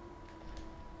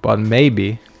 But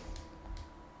maybe.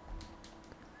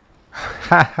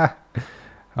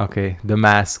 Okay, the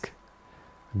mask.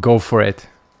 Go for it.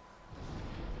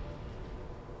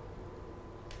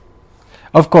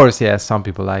 Of course, yes, some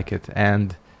people like it.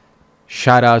 And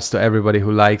shout outs to everybody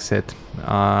who likes it.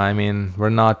 I mean, we're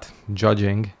not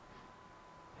judging.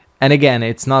 And again,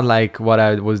 it's not like what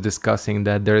I was discussing,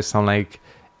 that there's some like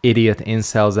idiot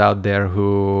incels out there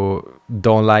who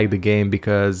don't like the game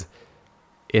because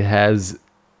it has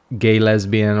gay,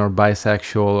 lesbian, or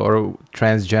bisexual or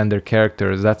transgender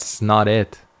characters. That's not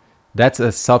it. That's a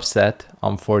subset,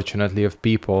 unfortunately, of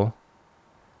people.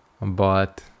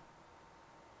 But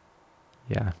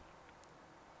yeah.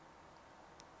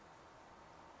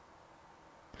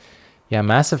 Yeah,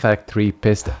 Mass Effect 3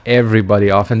 pissed everybody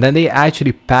off, and then they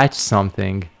actually patched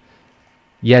something.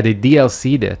 Yeah, they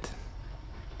DLC'd it.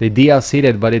 They DLC'd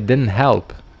it, but it didn't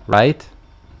help, right?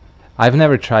 I've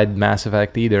never tried Mass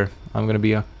Effect either. I'm gonna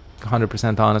be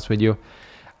 100% honest with you.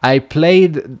 I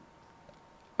played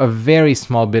a very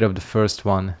small bit of the first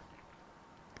one,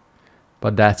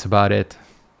 but that's about it.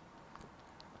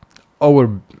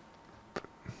 Oh,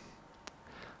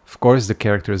 course the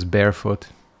character is barefoot.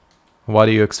 What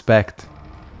do you expect?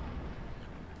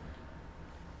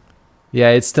 Yeah,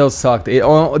 it still sucked. The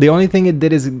only thing it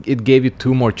did is it gave you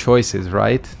 2 more choices,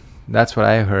 right? That's what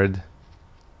I heard.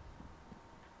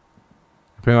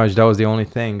 Pretty much that was the only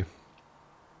thing.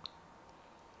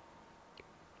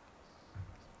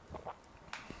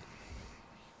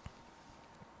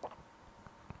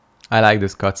 I like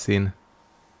this cutscene.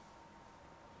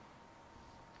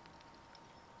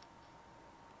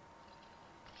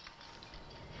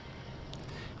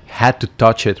 Had to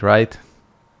touch it, right?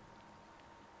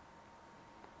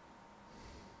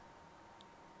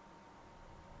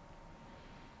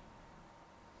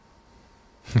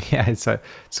 Yeah, it's a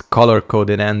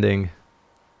color-coded ending.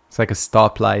 It's like a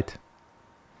stoplight.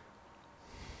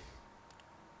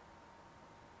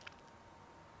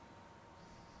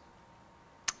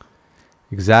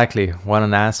 Exactly. What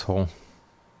an asshole.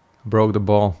 Broke the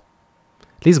ball.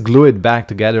 At least glue it back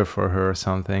together for her or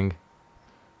something.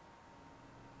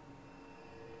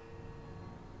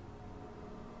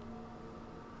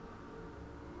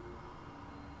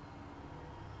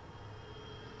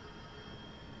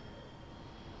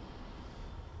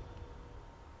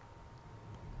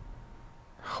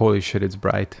 Holy shit, it's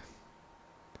bright.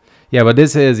 Yeah, but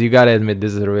this is, you gotta admit,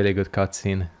 this is a really good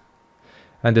cutscene.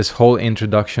 And this whole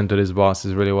introduction to this boss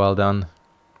is really well done.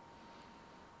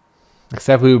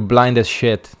 Except we were blind as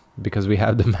shit because we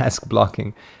have the mask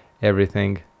blocking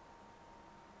everything.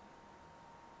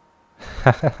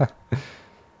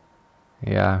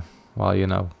 Yeah, well, you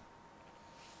know.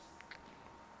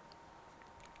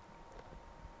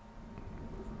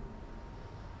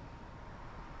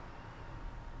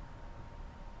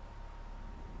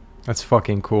 That's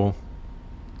fucking cool.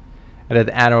 And that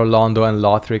Anor Londo and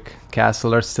Lothric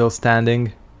castle are still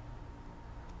standing.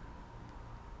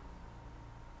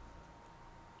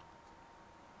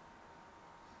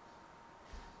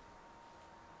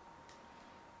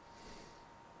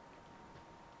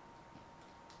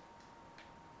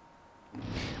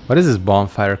 What is this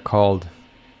bonfire called?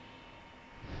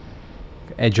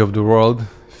 Edge of the World,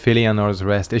 Filianor's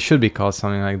Rest. It should be called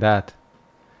something like that.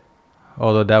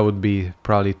 Although that would be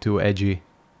probably too edgy.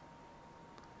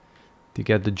 Do you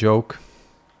get the joke?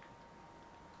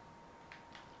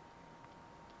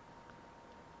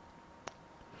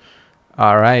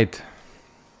 Alright.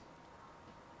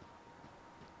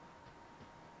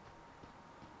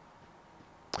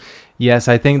 Yes,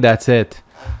 I think that's it.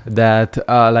 That,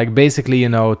 like, basically, you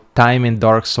know, time in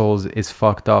Dark Souls is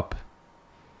fucked up.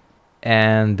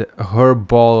 And her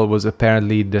ball was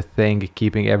apparently the thing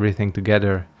keeping everything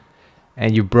together.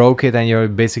 And you broke it and you're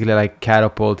basically, like,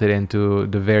 catapulted into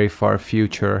the very far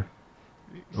future.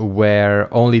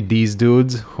 Where only these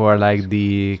dudes, who are, like,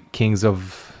 the kings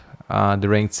of the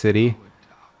Ringed City.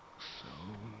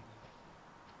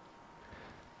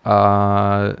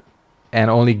 And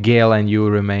only Gale and you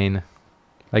remain.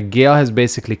 Like, Gale has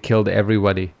basically killed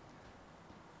everybody.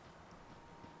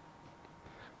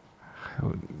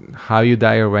 How you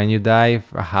die or when you die?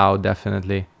 How,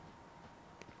 definitely.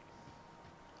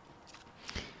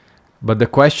 But the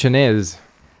question is,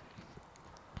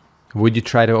 would you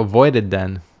try to avoid it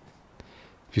then?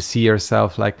 If you see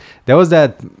yourself like... There was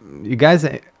that... You guys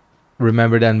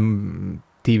remember that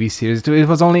TV series? It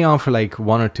was only on for like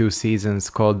 1 or 2 seasons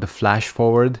called The Flash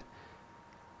Forward.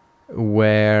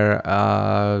 Where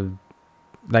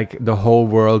like the whole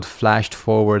world flashed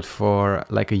forward for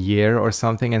like a year or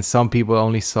something, and some people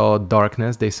only saw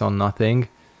darkness, they saw nothing,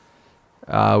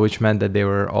 which meant that they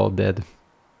were all dead.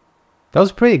 That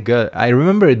was pretty good. I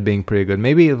remember it being pretty good.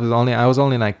 Maybe it was only, I was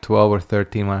only like 12 or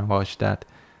 13 when I watched that.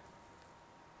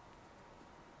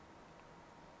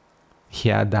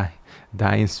 Yeah,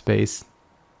 die in space.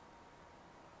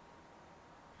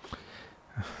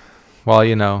 Well,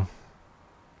 you know.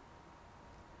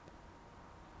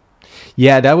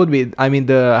 Yeah, that would be... I mean,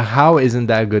 the how isn't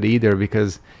that good either,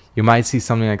 because you might see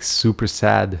something like super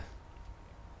sad.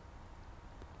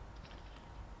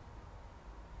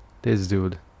 This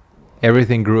dude.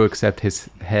 Everything grew except his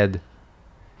head.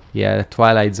 Yeah,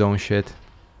 Twilight Zone shit.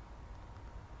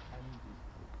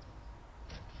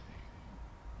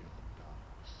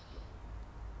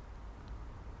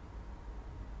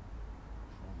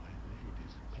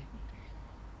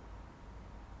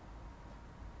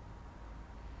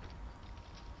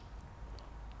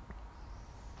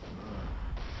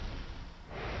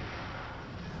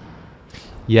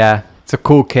 Yeah, it's a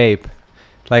cool cape.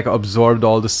 Like, absorbed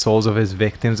all the souls of his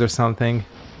victims or something.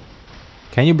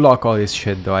 Can you block all this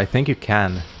shit though? I think you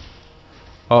can.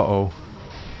 Uh-oh.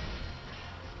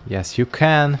 Yes, you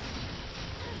can.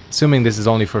 Assuming this is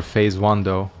only for phase 1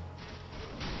 though.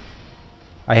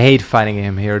 I hate fighting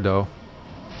him here though.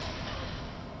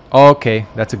 Okay,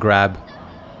 that's a grab.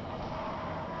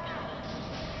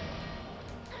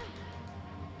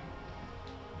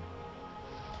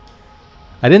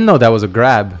 I didn't know that was a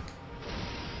grab.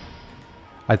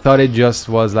 I thought it just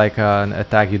was like an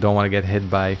attack you don't want to get hit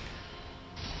by.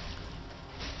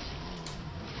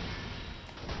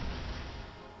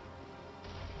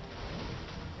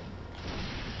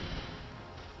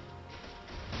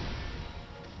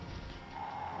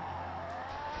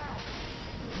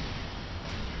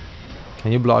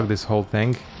 Can you block this whole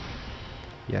thing?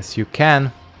 Yes, you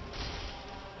can.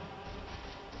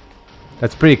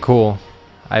 That's pretty cool,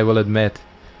 I will admit.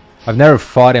 I've never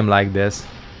fought him like this.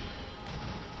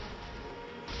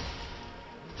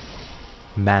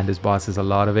 Man, this boss has a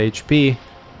lot of HP.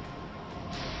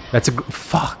 That's a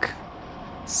fuck.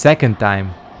 Second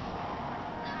time.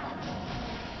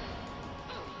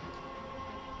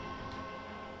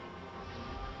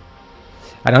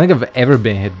 I don't think I've ever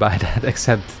been hit by that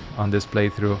except on this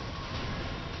playthrough.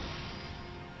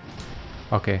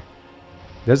 Okay.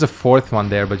 There's a fourth one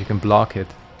there, but you can block it.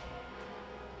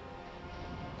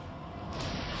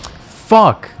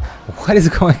 Fuck! What is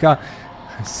going on?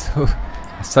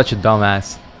 Such a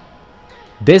dumbass.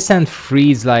 This and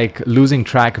Freeze, like losing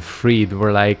track of Freed,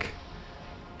 were like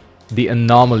the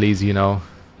anomalies, you know.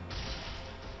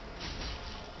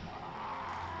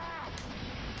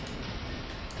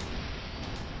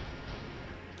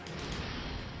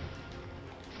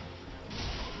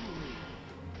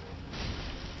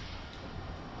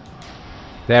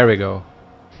 There we go.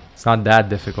 It's not that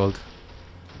difficult.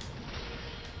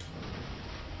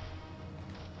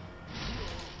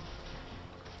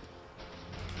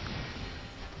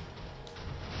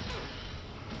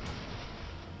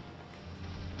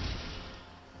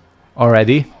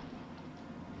 Already?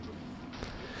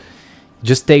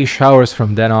 Just take showers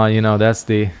from then on, you know, that's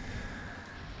the...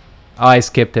 Oh, I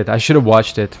skipped it. I should have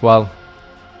watched it. Well,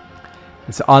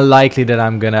 it's unlikely that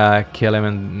I'm gonna kill him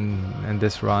in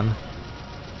this run.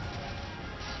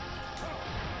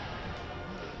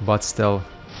 But still.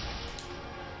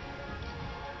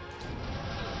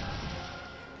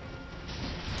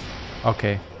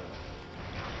 Okay.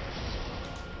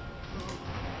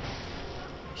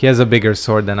 He has a bigger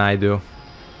sword than I do.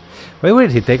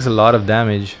 Wait, he takes a lot of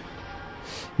damage.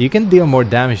 You can deal more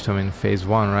damage to him in phase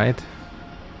 1, right?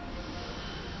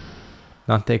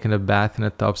 Not taking a bath in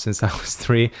a tub since I was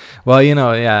 3. Well, you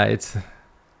know, yeah, it's...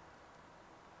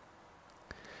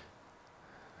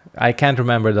 I can't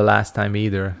remember the last time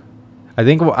either. I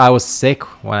think I was sick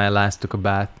when I last took a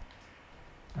bath.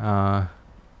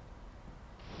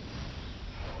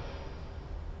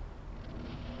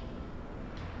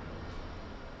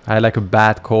 I had like a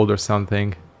bad cold or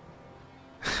something.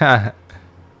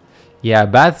 Yeah,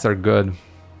 baths are good.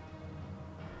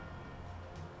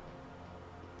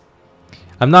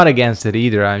 I'm not against it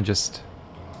either. I'm just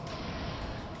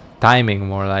timing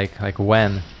more like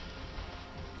when.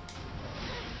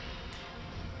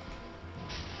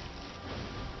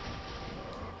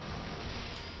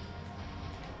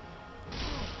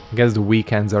 I guess the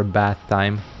weekends are bath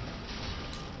time.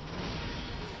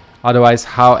 Otherwise,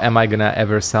 how am I gonna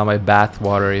ever sell my bath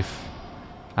water if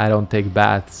I don't take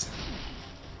baths?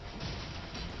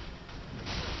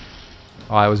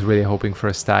 Oh, I was really hoping for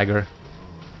a stagger.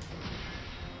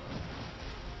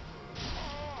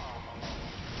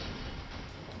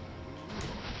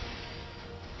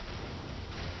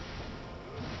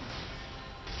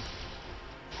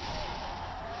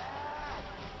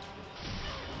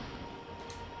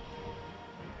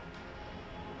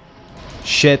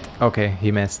 Shit. Okay,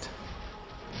 he missed.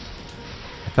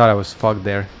 I thought I was fucked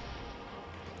there.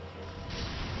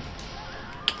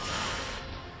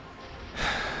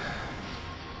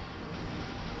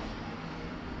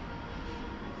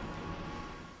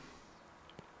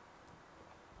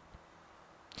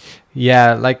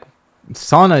 Yeah, like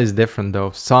sauna is different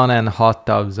though. Sauna and hot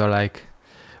tubs are like...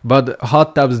 But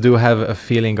hot tubs do have a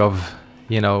feeling of,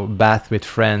 you know, bath with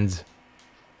friends.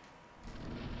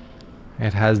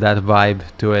 It has that vibe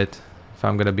to it, if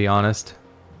I'm gonna be honest.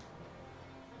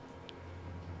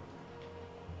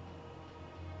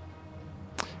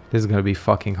 This is gonna be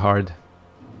fucking hard.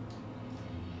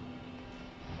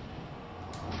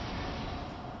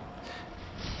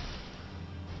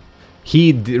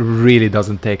 He really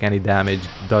doesn't take any damage,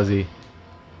 does he?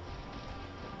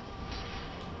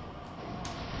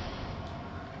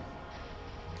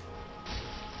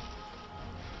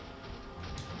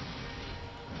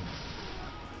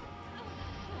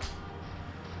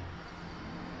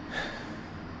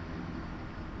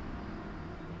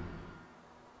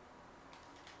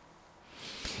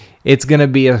 It's gonna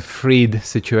be a freed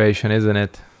situation, isn't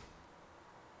it?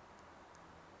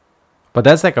 But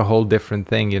that's like a whole different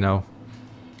thing, you know.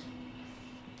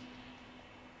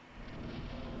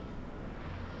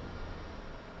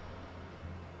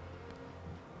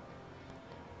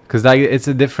 Because like, it's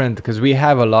a different... Because we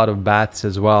have a lot of baths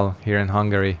as well here in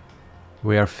Hungary.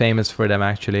 We are famous for them,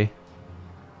 actually.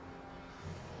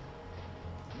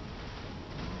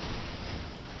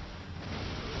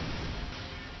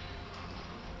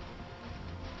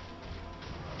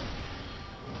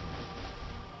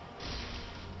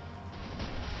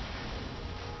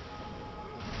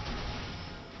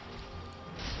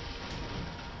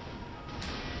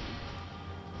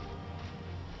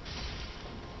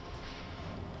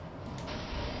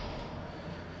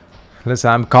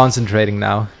 Listen, I'm concentrating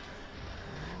now.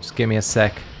 Just give me a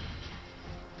sec.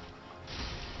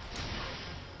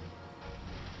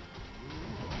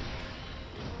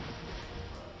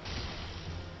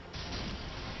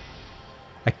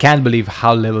 I can't believe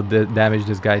how little damage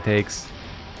this guy takes.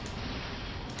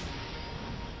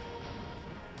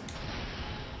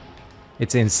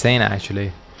 It's insane,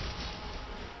 actually.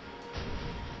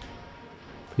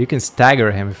 You can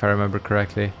stagger him, if I remember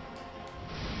correctly.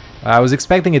 I was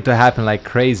expecting it to happen like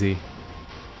crazy.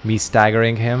 Me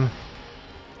staggering him.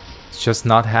 It's just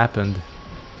not happened.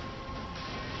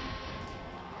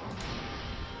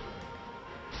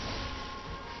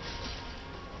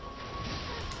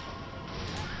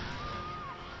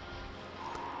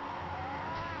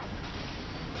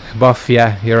 Buff,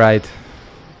 yeah, you're right.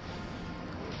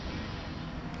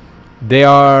 They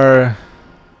are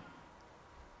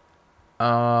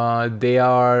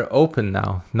open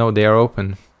now. No, they are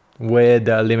open. With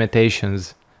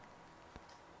limitations.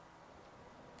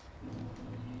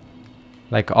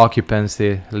 Like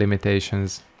occupancy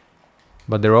limitations.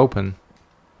 But they're open.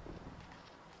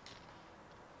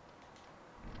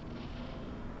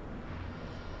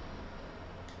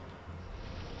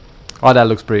 Oh, that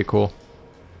looks pretty cool.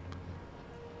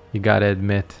 You gotta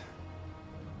admit.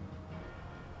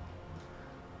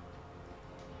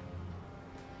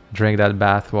 Drink that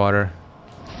bath water.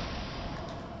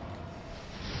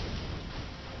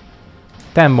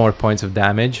 10 more points of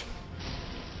damage.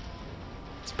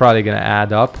 It's probably gonna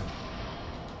add up.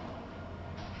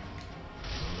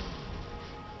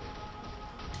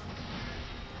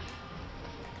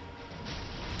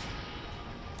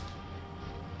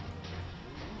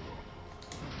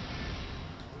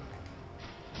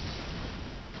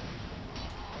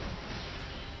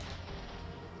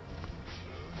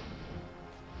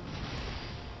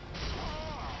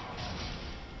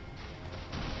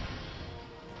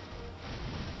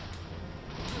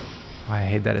 I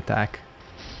hate that attack.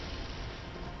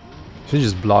 Should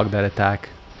just block that attack.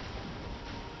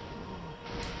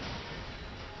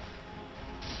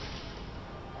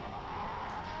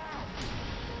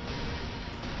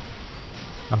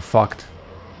 I'm fucked.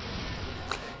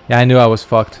 Yeah, I knew I was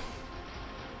fucked.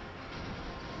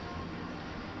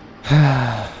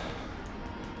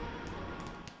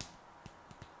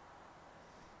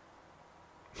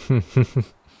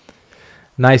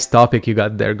 Nice topic you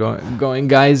got there going,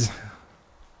 guys.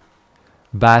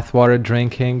 Bathwater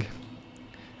drinking.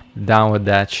 Down with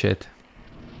that shit.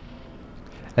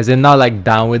 As in not like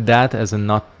down with that, as in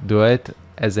not do it,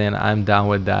 as in I'm down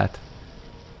with that.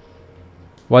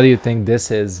 What do you think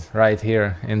this is right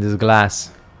here in this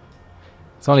glass?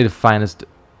 It's only the finest.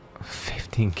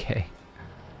 15k.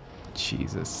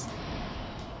 Jesus.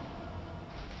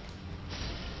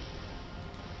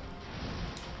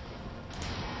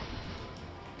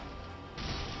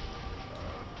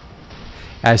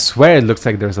 I swear it looks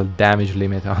like there's a damage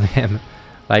limit on him.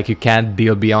 Like you can't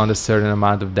deal beyond a certain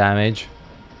amount of damage.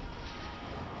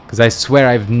 Because I swear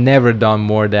I've never done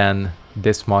more than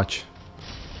this much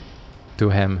to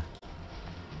him.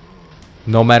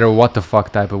 No matter what the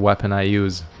fuck type of weapon I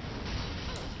use.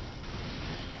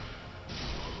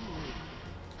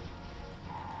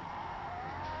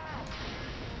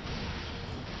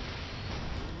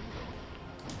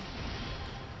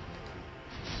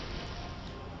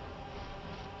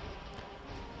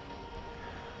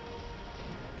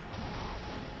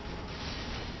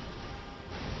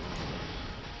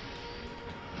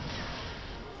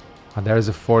 Oh, there's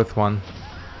a fourth one.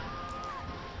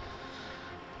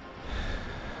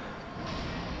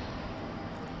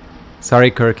 Sorry,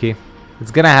 Kirky.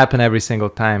 It's gonna happen every single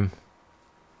time.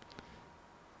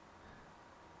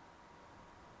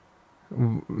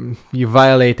 You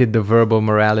violated the verbal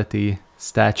morality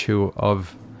statute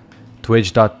of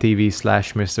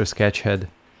twitch.tv/Mrsketchead.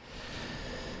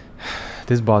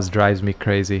 This boss drives me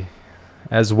crazy.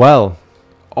 As well,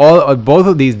 Both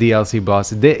of these DLC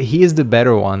bosses, he is the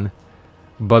better one,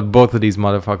 but both of these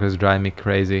motherfuckers drive me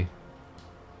crazy.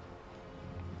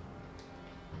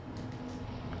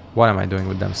 What am I doing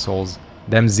with them souls?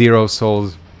 Them 0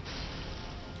 souls.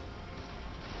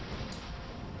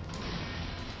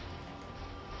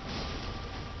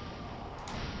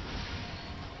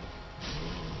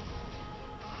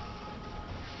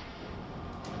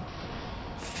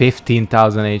 $15,000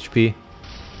 HP.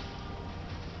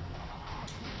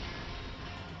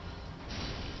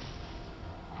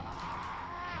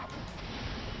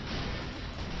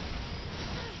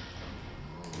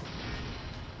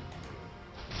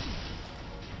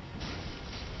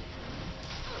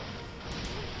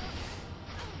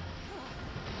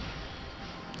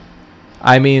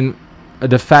 I mean,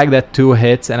 the fact that 2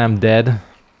 hits and I'm dead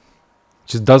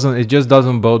just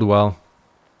doesn't bode well.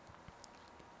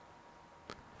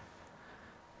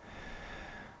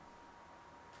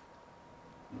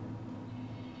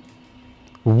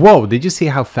 Whoa, did you see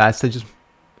how fast I just...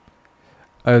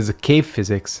 it was the cave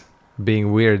physics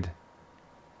being weird.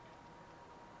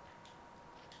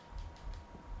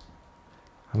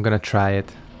 I'm gonna try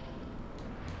it.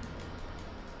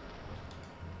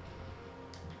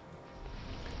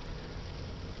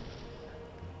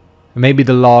 Maybe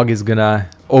the log is gonna...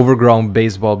 overgrown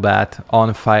baseball bat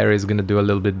on fire is gonna do a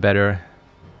little bit better.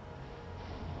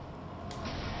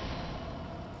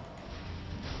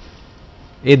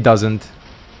 It doesn't.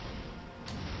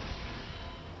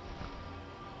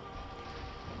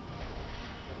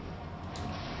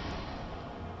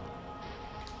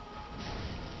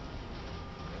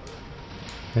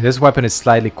 This weapon is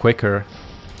slightly quicker.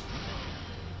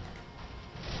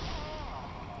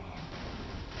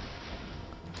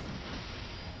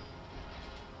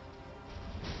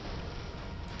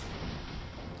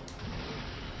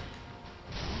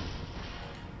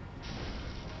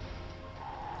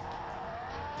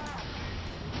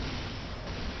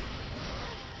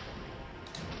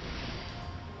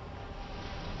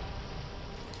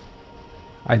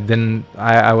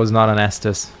 I was not on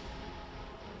Estus.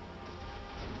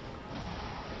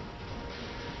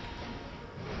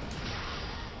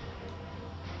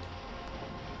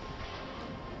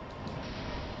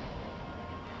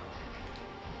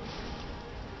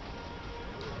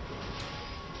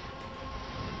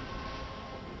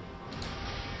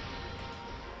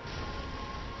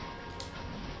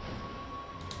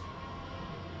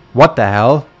 What the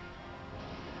hell?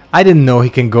 I didn't know he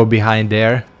can go behind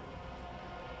there.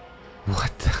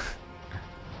 What the?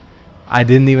 I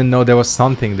didn't even know there was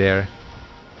something there.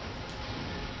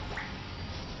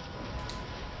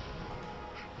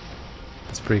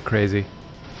 That's pretty crazy.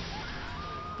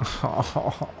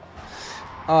 Oh,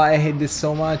 I hate this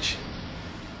so much.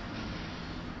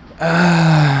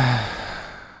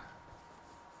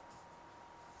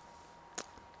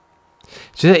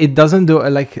 It doesn't do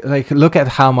like look at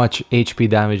how much HP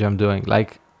damage I'm doing.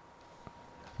 Like,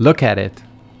 look at it.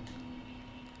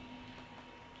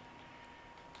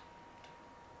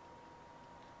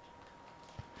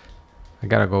 I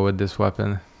gotta go with this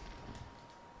weapon.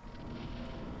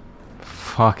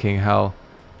 Fucking hell.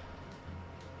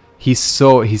 He's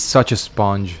such a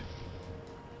sponge.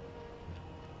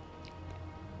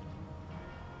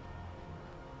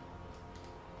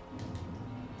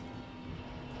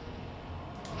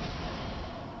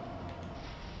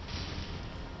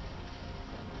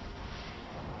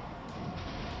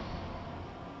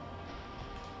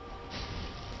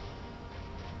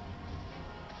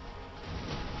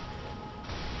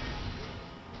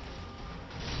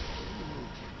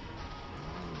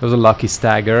 That was a lucky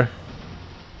stagger.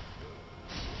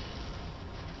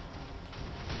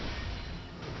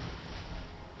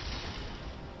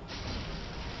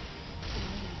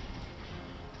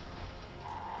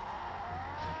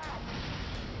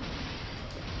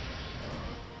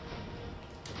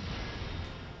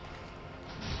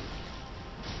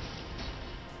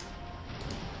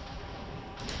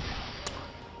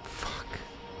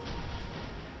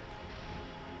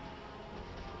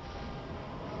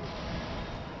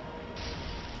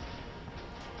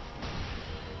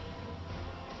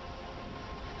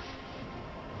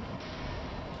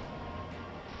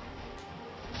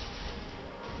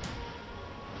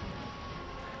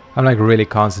 I'm like really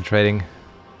concentrating.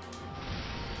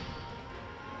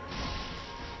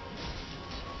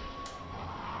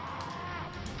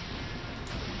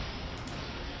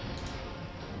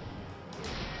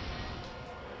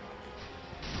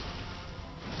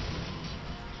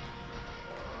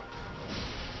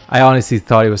 I honestly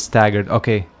thought he was staggered.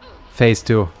 Okay, phase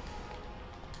 2.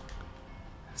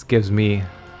 This gives me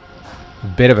a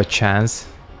bit of a chance.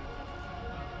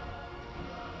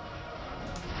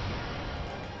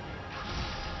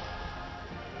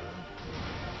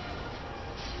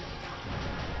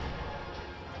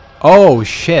 Oh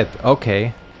shit,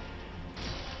 okay.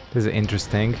 This is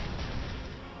interesting.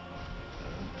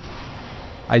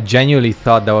 I genuinely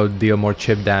thought that would deal more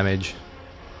chip damage.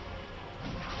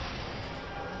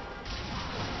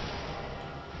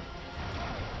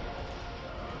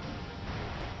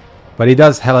 But he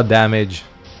does hella damage.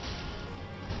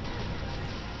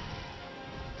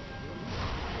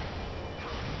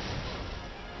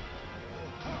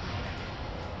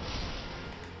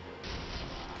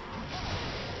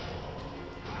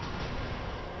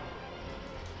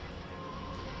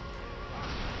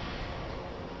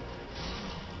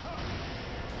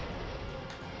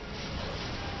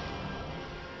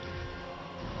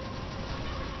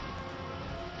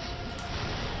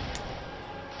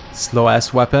 Slow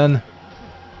ass weapon.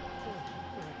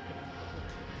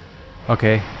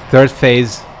 Okay, third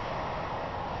phase.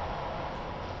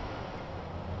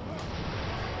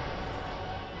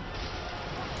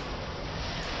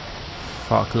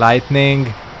 Fuck,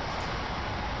 lightning.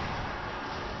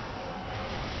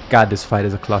 God, this fight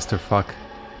is a clusterfuck.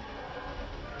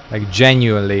 Like,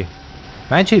 genuinely.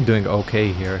 I'm actually doing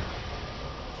okay here.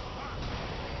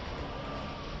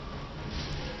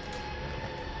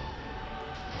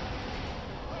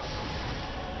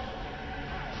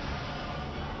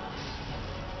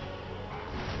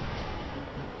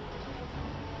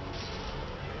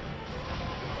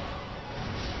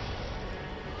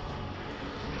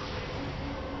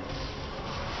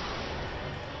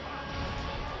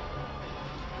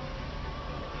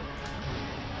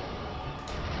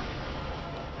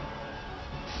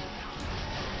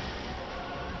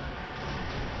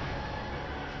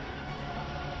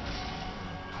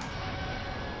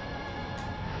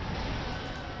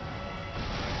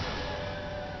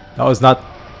 That was not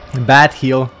a bad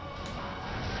heal.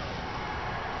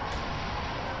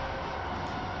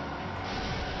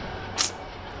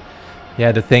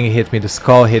 Yeah, the thing hit me, the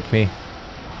skull hit me.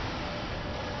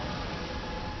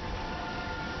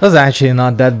 That was actually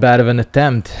not that bad of an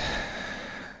attempt.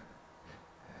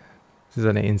 This is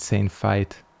an insane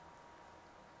fight.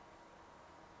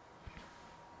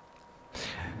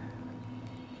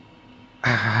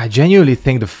 I genuinely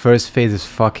think the first phase is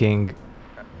fucking...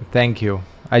 Thank you.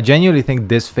 I genuinely think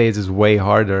this phase is way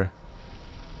harder.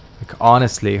 Like,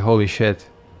 honestly, holy shit.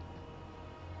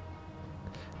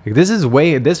 Like, this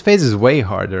phase is way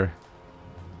harder.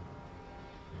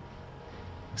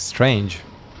 Strange.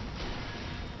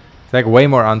 It's like way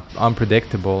more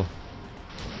unpredictable.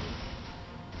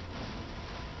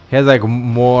 He has like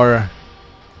more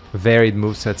varied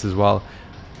movesets as well.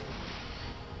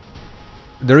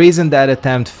 The reason that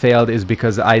attempt failed is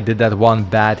because I did that one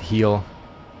bad heal.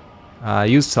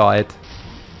 You saw it.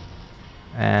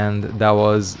 And that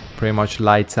was pretty much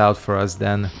lights out for us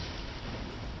then.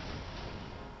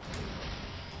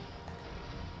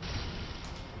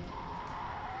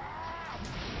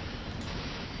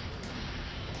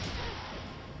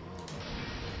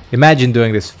 Imagine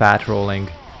doing this fat rolling.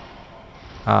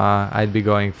 I'd be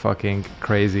going fucking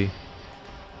crazy.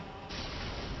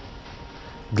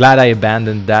 Glad I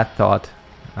abandoned that thought,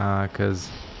 because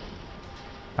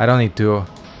I don't need to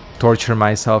torture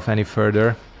myself any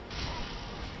further.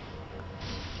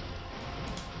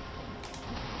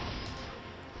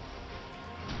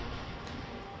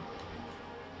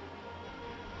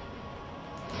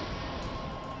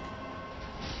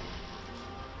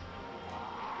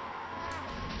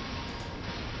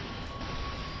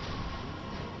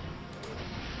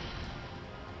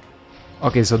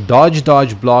 Okay, so dodge,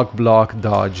 dodge, block, block,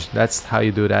 dodge. That's how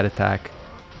you do that attack.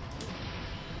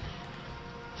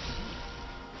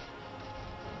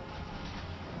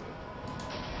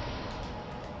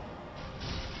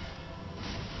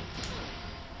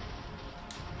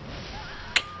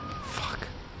 Fuck.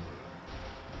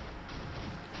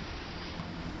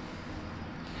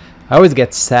 I always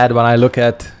get sad when I look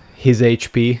at his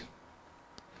HP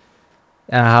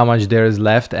and how much there is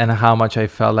left and how much I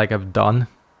felt like I've done.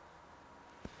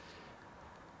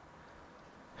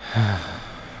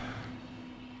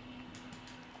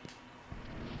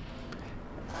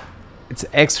 It's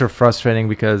extra frustrating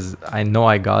because I know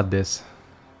I got this.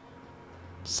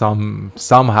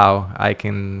 Somehow I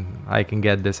can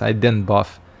get this. I didn't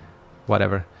buff.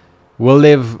 Whatever. We'll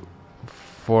live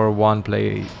for one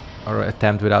play or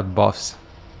attempt without buffs.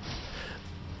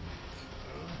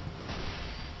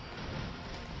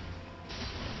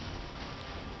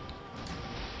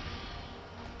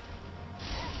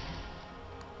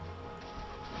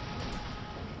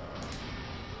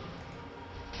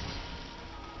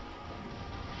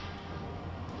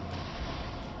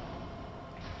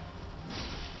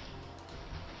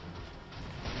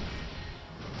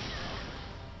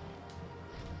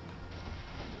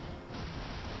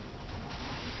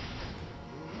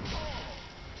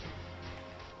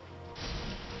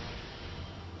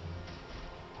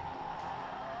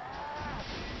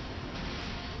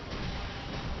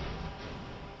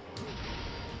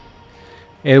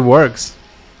 It works.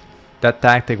 That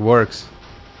tactic works.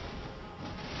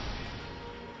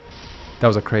 That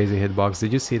was a crazy hitbox.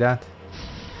 Did you see that?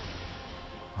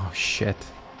 Oh shit.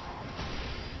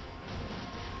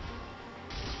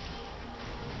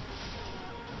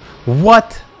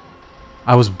 What?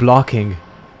 I was blocking.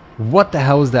 What the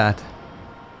hell was that?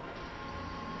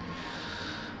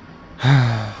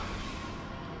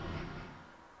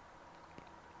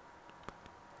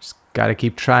 Just gotta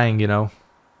keep trying, you know.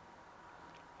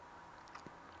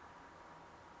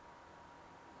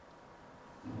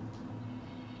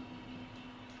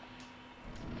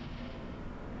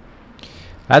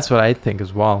 That's what I think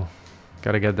as well.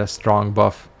 Gotta get that strong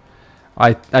buff.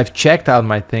 I've checked out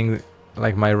my thing,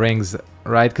 like my rings,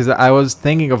 right? Because I was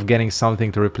thinking of getting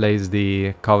something to replace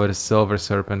the covered silver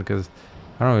serpent, because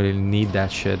I don't really need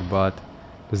that shit, but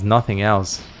there's nothing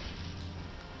else.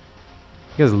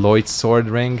 Here's Lloyd's sword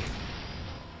ring.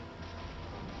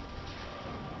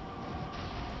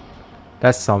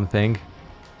 That's something.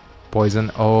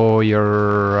 Poison. Oh,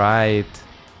 you're right.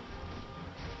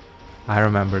 I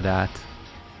remember that.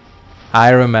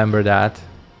 I remember that.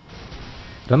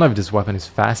 Don't know if this weapon is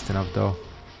fast enough though.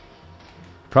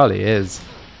 Probably is.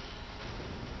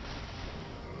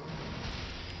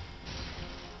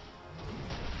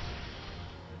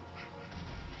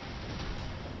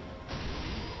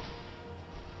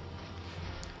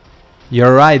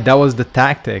 You're right, that was the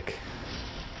tactic.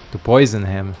 To poison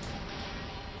him.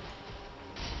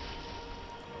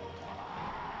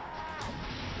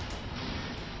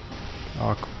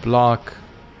 Arc block.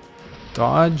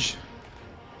 Dodge.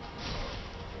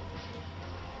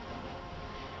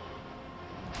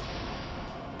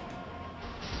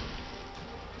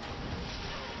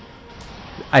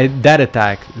 That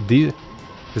attack, the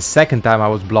second time I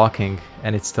was blocking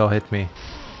and it still hit me.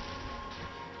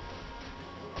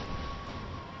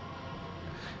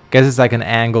 Guess it's like an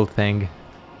angle thing.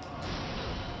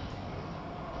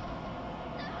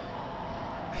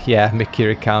 Yeah,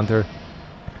 Mikiri counter.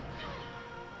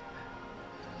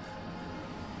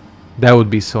 That would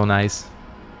be so nice.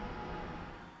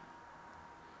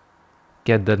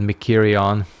 Get that Mikiri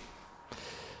on.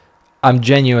 I'm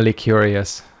genuinely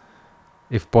curious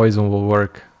if poison will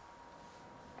work.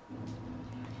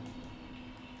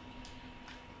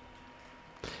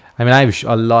 I mean, I have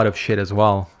a lot of shit as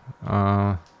well.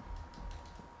 And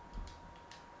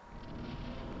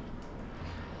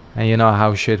you know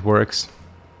how shit works.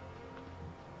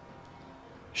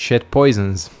 Shit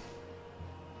poisons.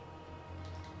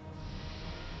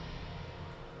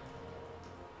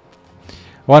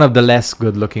 One of the less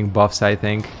good looking buffs, I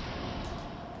think.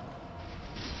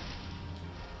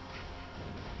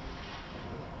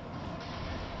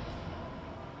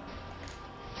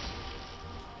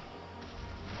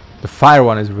 The fire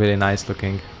one is really nice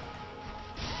looking.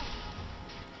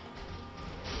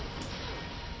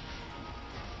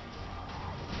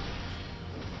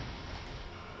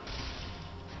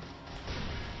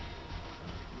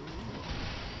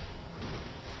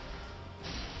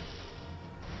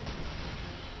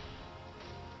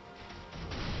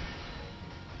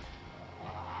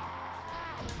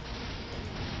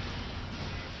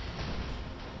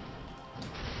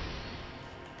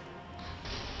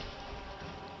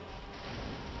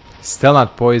 Still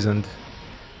not poisoned.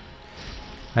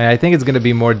 I think it's gonna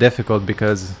be more difficult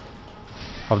because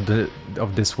of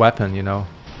this weapon, you know.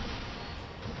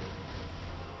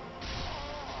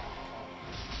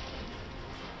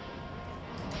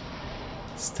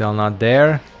 Still not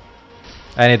there.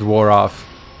 And it wore off.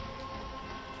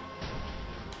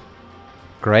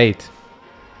 Great.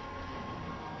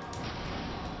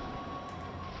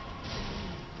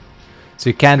 So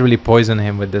you can't really poison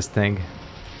him with this thing.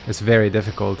 It's very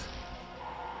difficult.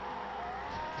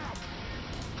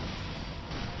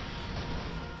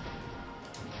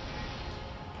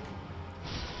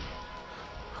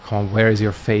 Come on, where is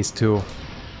your phase 2?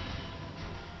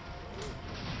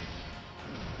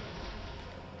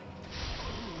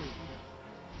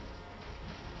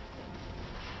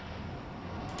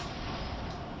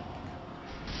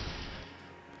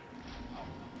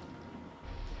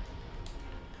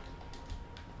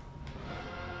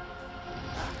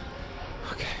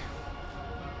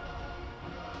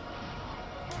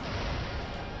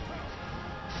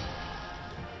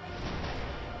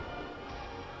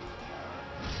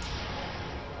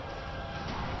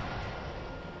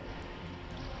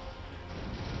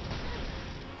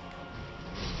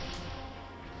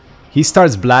 He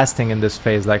starts blasting in this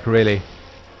phase, like really.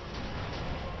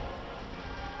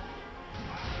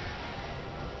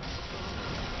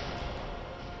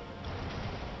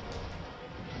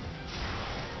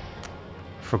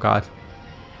 Forgot.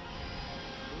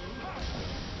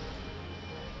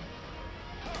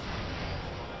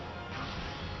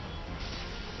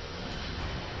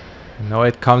 No,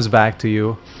 it comes back to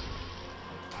you.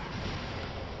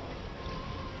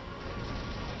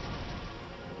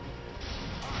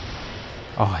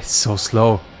 Oh, it's so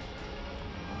slow.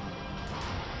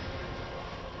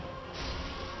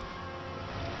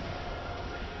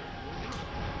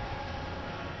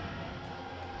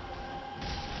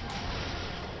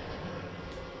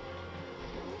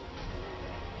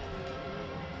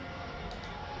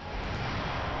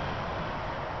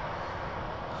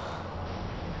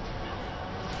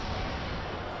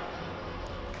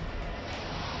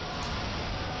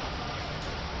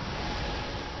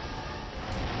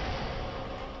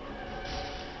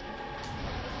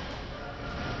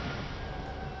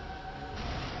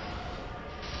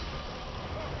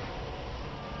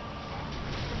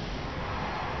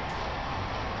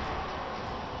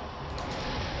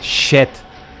 Shit.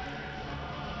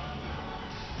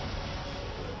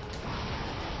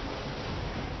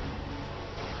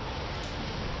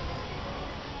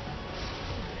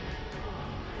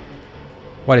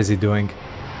 What is he doing?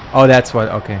 Oh, that's what.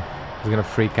 Okay. He's gonna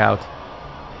freak out.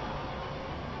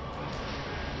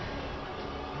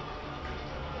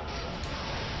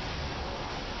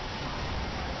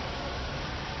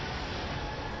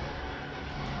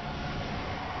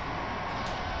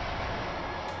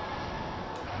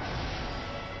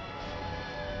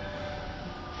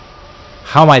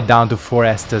 How am I down to 4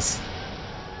 Estus?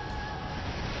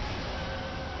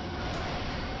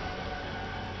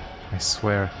 I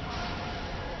swear.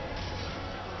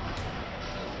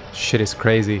 Shit is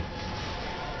crazy.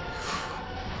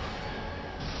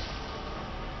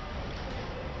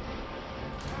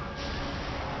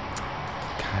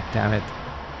 God damn it.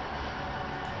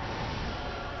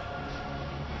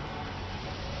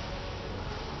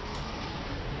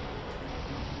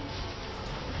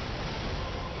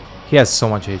 He has so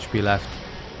much HP left.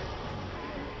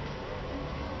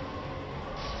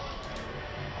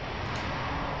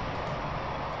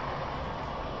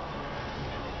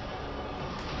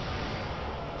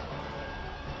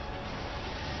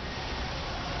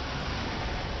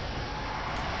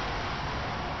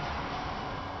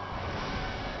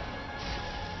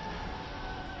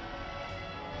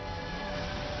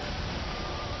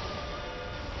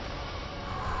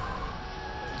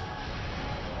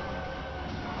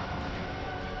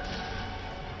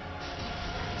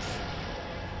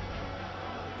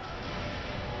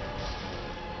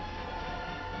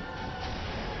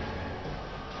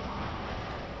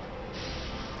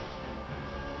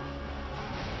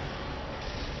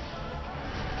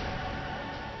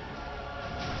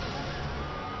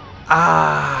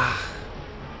 Ah!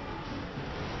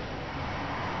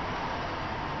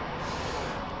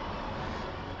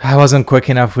 I wasn't quick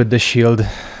enough with the shield.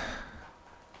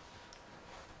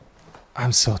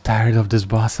 I'm so tired of this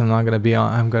boss. I'm gonna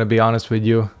be honest with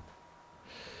you.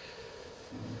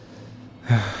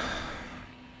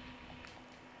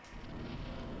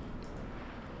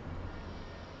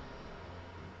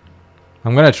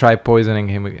 I'm gonna try poisoning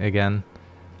him again.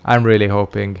 I'm really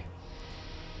hoping.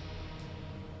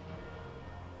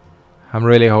 I'm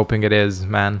really hoping it is,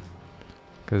 man.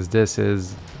 Because this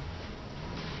is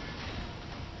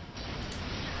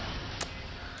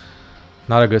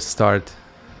not a good start.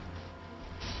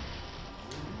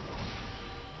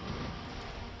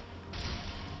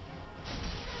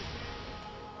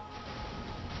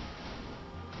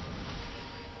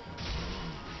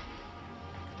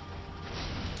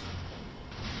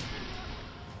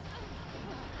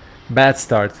 Bad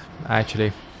start,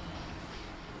 actually.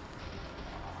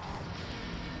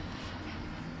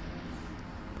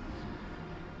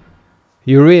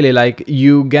 You really like,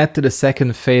 you get to the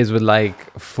second phase with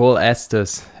like full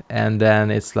Estus, and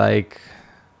then it's like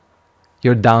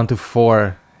you're down to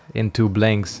 4 in 2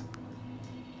 blinks.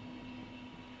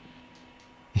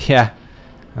 Yeah,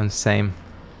 I'm same.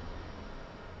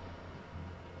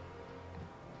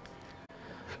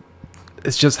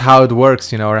 It's just how it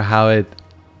works, you know, or how it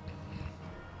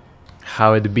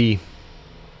be.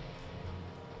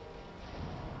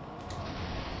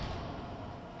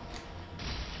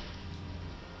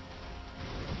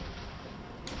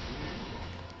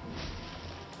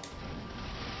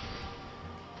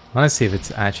 I want to see if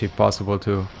it's actually possible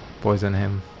to poison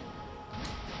him.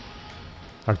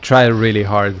 Or try really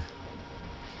hard.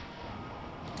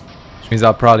 Which means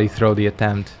I'll probably throw the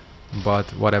attempt, but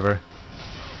whatever.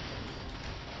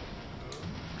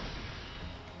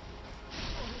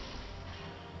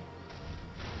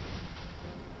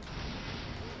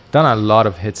 Done a lot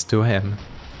of hits to him.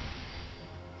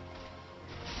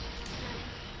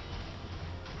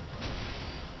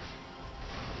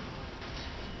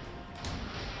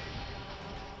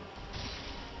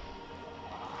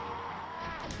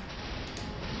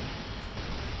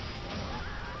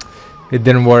 It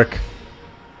didn't work.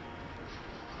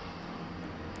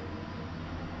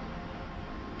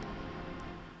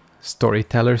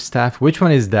 Storyteller staff. Which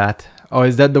one is that? Oh,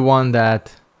 is that the one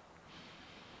that...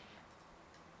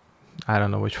 I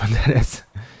don't know which one that is.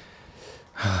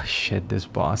 Oh shit, this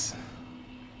boss.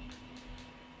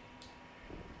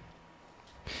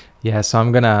 Yeah, so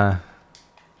I'm gonna...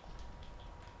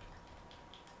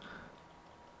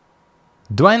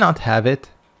 Do I not have it?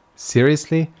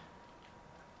 Seriously?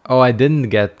 Oh, I didn't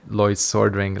get Lloyd's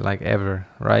sword ring like ever,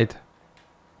 right?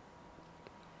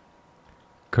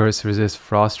 Curse resist,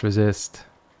 frost resist.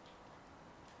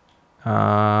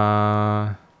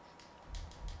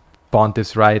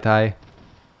 Pontiff's right eye.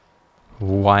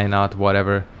 Why not?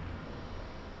 Whatever.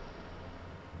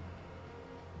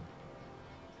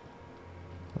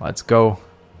 Let's go.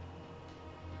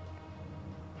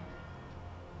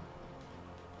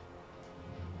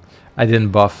 I didn't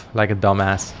buff like a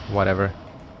dumbass. Whatever.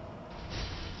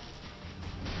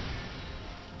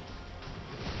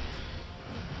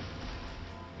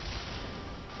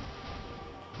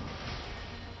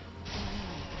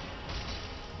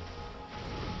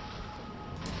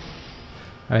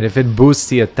 I mean, if it boosts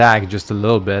the attack just a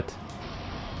little bit,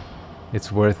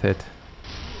 it's worth it.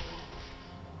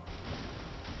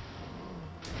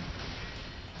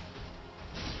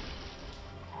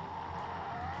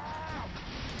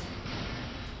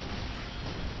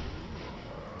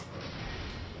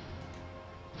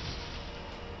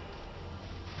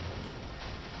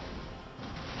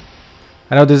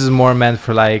 I know this is more meant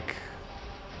for like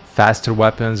faster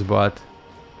weapons, but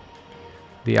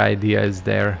the idea is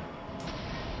there.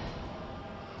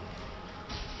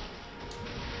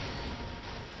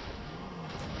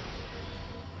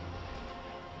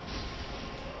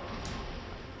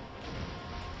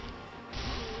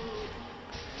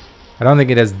 I don't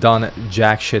think it has done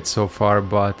jack shit so far,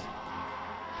 but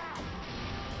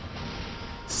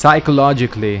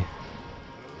psychologically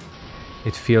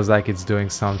it feels like it's doing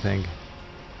something.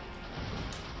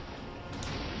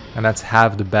 And that's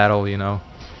half the battle, you know.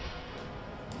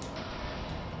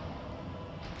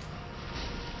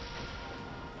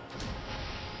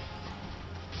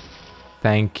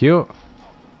 Thank you.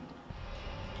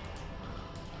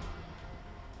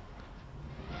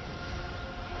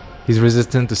 He's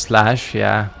resistant to slash,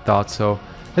 yeah, thought so.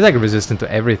 He's like resistant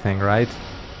to everything, right?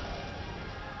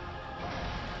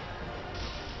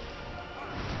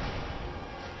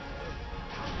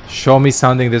 Show me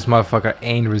something this motherfucker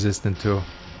ain't resistant to.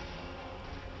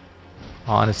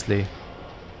 Honestly.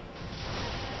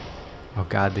 Oh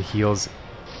god, the heals.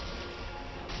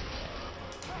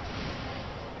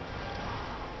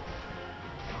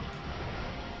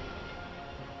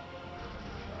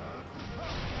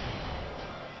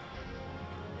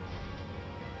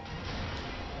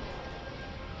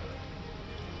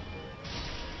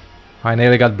 I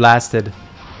nearly got blasted.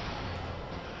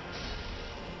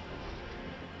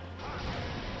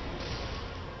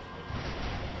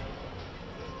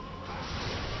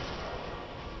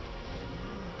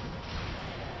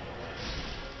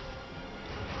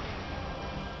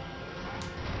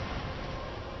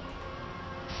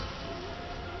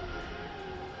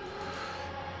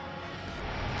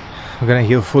 I'm gonna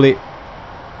heal fully.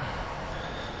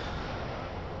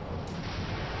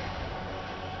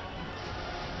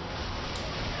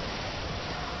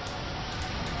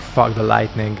 Fuck the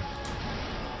lightning.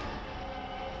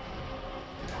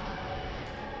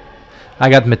 I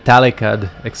got Metallicad,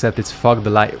 except it's fuck the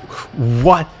light.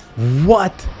 What?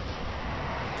 What?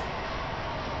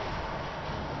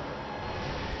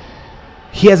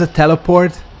 He has a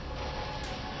teleport?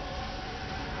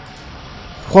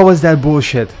 What was that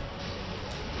bullshit?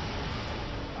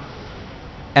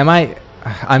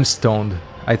 I'm stoned.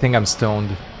 I think I'm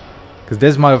stoned. Because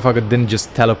this motherfucker didn't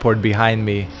just teleport behind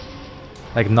me.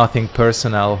 Like nothing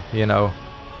personal, you know.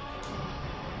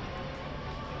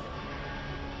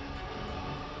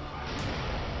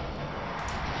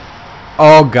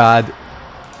 Oh god.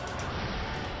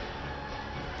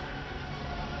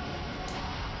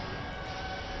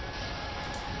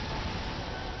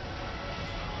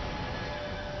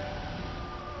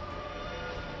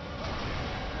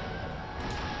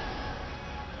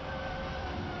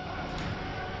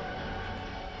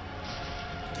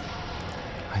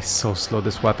 I so slow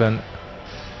this weapon.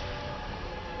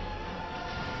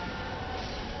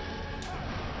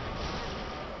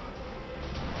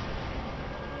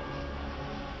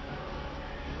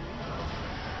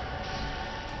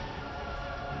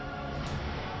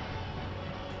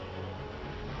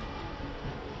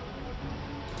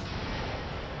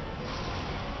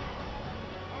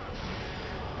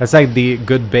 That's like the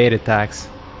good bait attacks.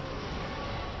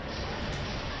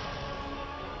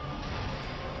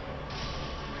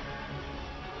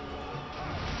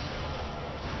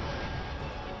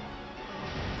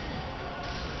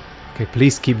 Okay,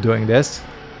 please keep doing this.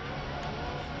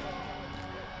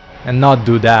 And not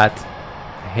do that.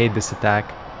 I hate this attack.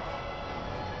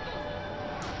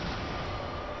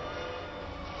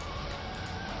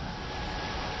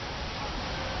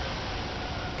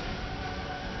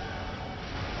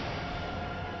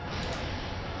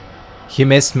 He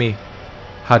missed me.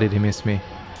 How did he miss me?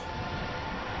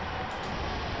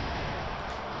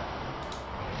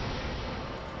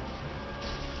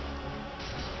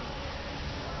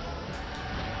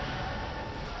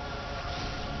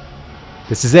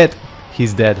 This is it.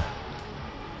 He's dead.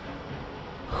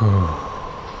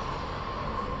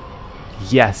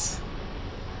 Yes.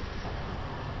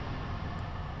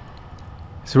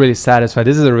 It's really satisfying.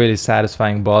 This is a really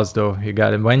satisfying boss though. You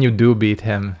got it. When you do beat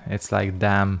him, it's like,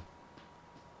 damn.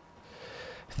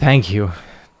 Thank you.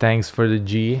 Thanks for the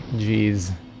G.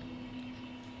 G's.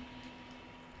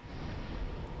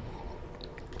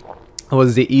 It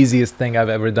was the easiest thing I've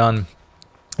ever done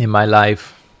in my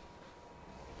life.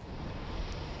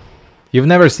 You've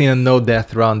never seen a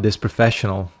no-death run this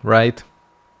professional, right?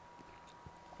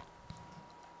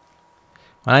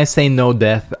 When I say no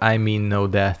death, I mean no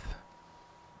death.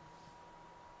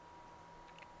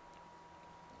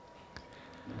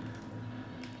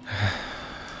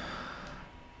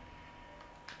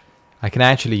 I can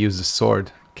actually use the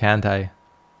sword, can't I?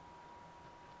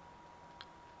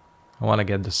 I want to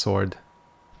get the sword.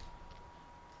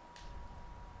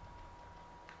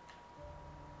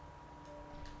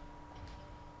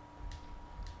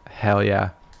 Hell yeah.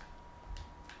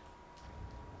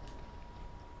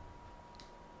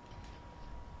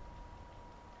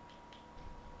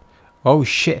 Oh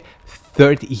shit.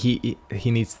 30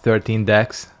 he needs 13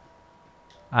 decks.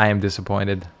 I am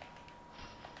disappointed.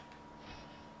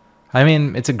 I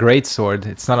mean, it's a great sword.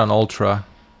 It's not an ultra.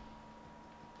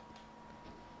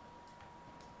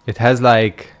 It has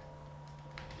like...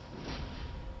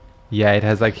 Yeah, it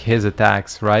has like his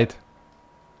attacks, right?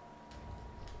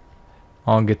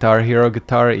 On Guitar Hero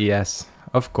guitar? Yes,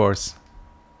 of course.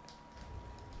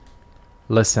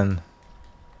 Listen.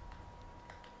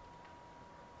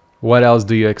 What else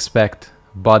do you expect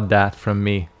but that from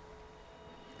me?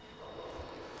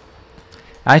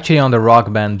 Actually on the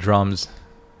Rock Band drums.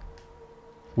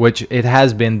 Which it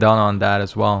has been done on that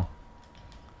as well.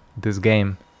 This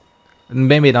game.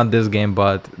 Maybe not this game,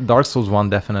 but Dark Souls 1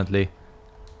 definitely.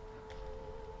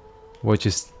 Which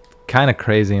is kind of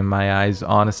crazy in my eyes,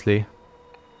 honestly.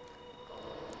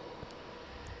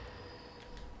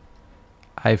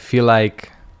 I feel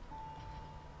like...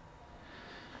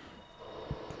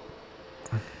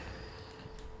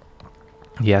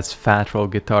 Yes, Fat Roll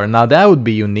guitar. Now that would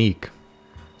be unique.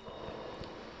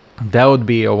 That would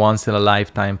be a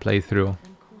once-in-a-lifetime playthrough.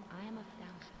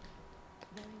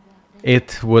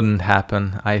 It wouldn't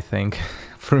happen, I think.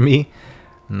 For me,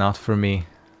 not for me.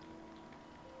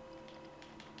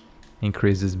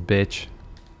 Increase this bitch.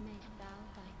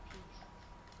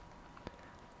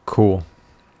 Cool.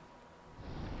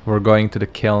 We're going to the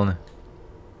kiln.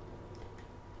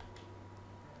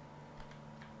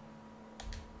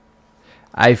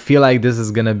 I feel like this is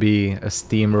gonna be a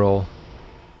steamroll.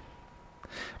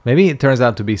 Maybe it turns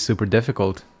out to be super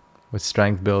difficult with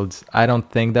strength builds. I don't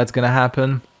think that's gonna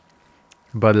happen.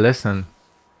 But listen,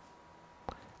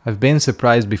 I've been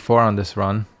surprised before on this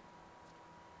run.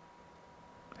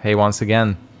 Hey, once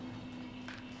again,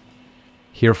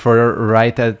 here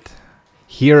right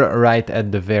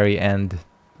at the very end,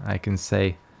 I can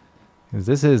say, 'cause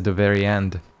this is the very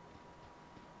end.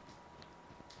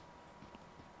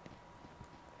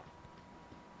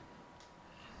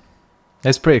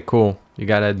 It's pretty cool, you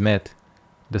gotta admit.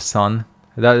 The sun,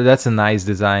 that's a nice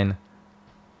design.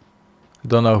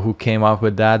 Don't know who came up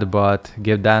with that, but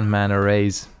give that man a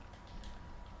raise.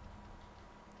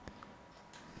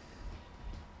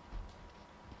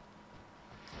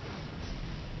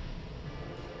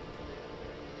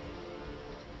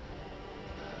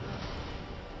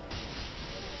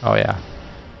 Oh yeah.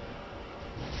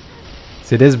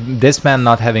 See, this man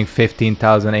not having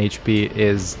 15,000 HP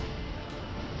is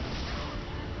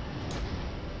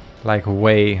like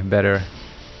way better.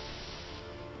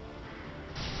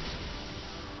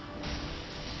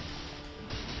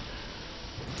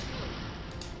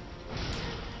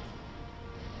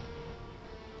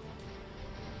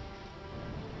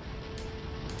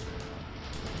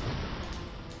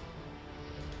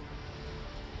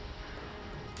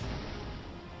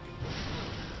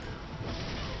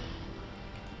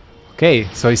 Okay,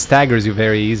 so he staggers you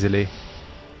very easily.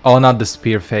 Oh, not the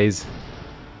spear phase.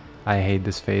 I hate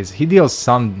this phase. He deals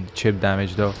some chip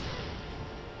damage though.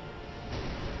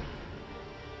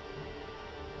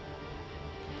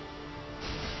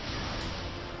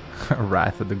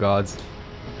 Wrath of the Gods.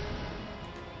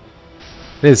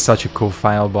 This is such a cool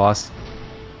final boss.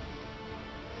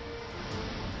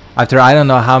 After I don't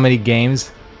know how many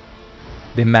games,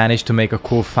 they managed to make a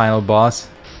cool final boss.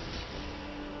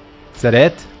 Is that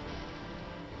it?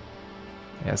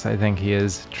 Yes, I think he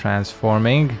is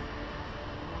transforming.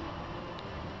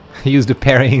 Use the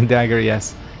parrying dagger,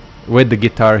 yes. With the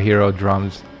Guitar Hero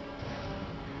drums.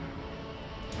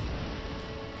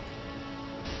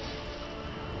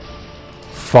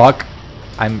 Fuck.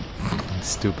 I'm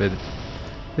stupid.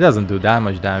 It doesn't do that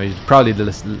much damage. Probably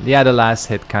the last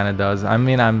hit kind of does. I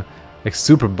mean, I'm like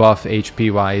super buff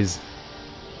HP wise.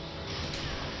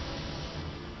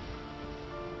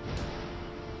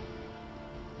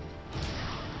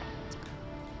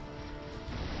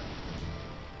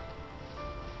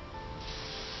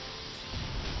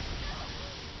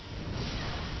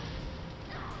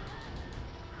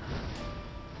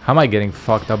 How am I getting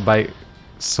fucked up by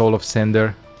Soul of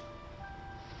Cinder?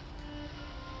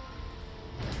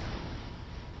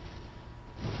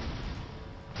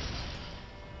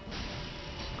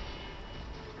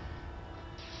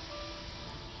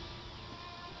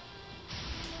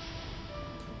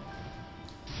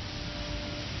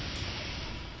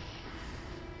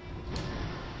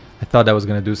 I thought I was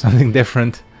gonna do something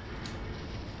different.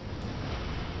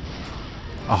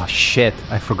 Oh shit,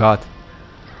 I forgot.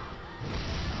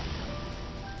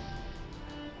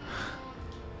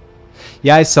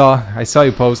 Yeah, I saw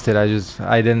you posted. I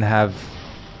didn't have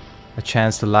a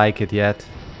chance to like it yet.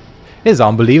 It is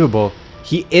unbelievable.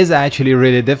 He is actually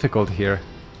really difficult here.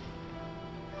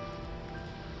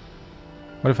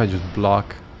 What if I just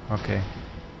block? Okay.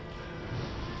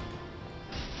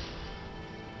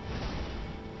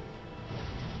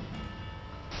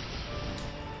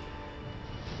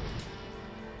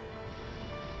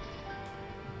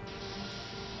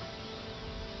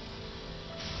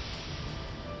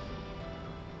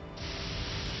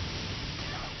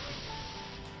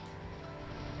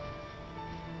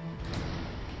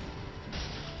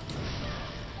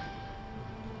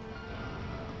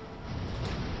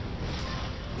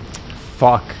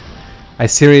 Fuck. I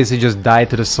seriously just died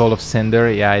to the Soul of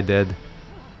Cinder? Yeah, I did.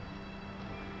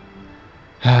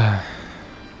 I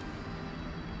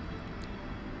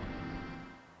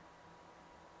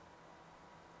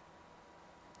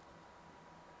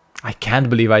can't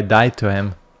believe I died to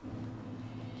him.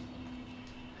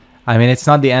 I mean, it's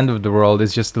not the end of the world,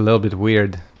 it's just a little bit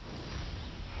weird.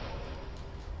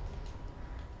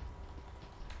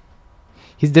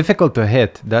 He's difficult to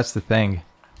hit, that's the thing.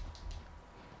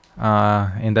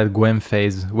 In that Gwyn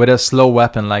phase, with a slow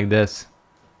weapon like this.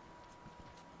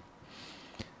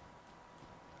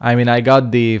 I mean, I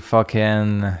got the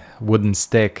fucking wooden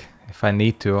stick if I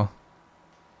need to.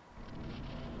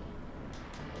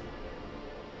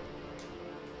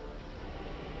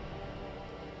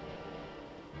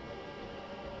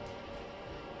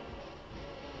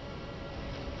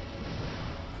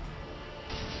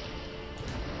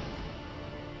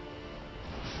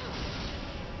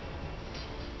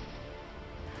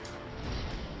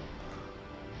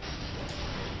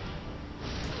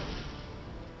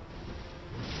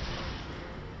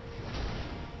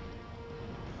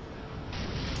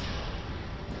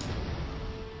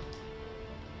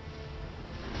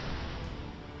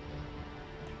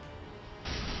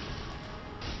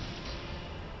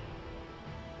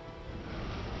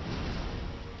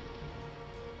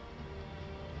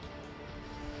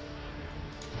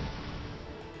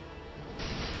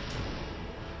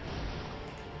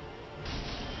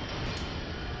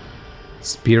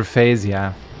 Spear phase,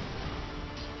 yeah.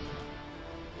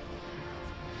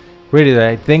 Really,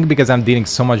 I think because I'm dealing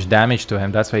so much damage to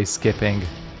him, that's why he's skipping.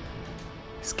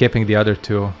 Skipping the other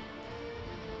two.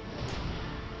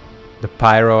 The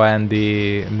Pyro and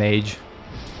the Mage.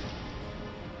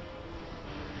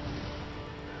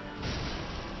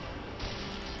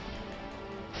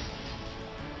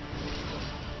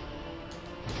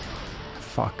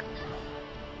 Fuck.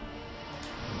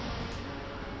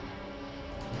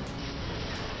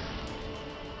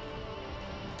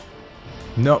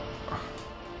 No.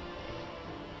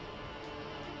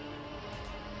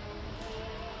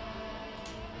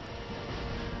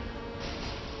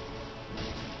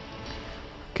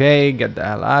 Okay, get the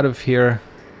hell out of here.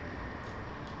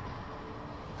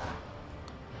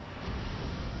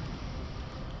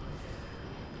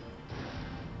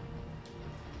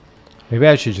 Maybe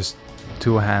I should just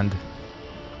two-hand.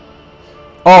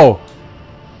 Oh!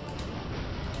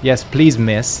 Yes, please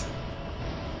miss.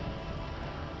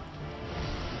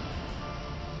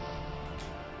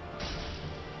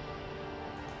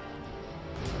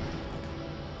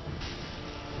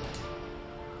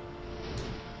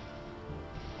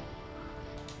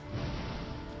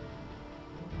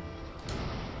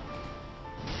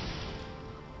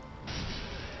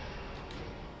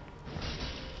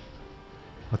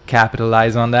 I'll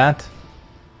capitalize on that.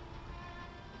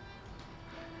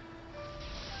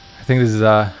 I think this is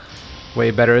a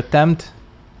way better attempt.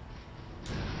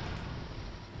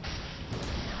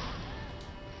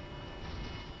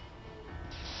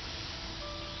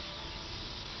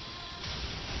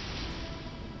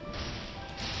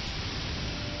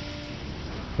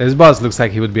 This boss looks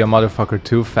like he would be a motherfucker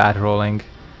too, fat rolling.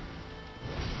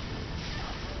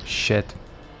 Shit.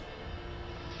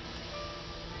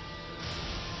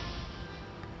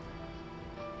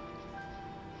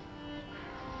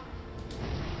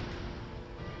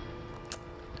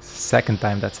 Second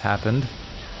time that's happened.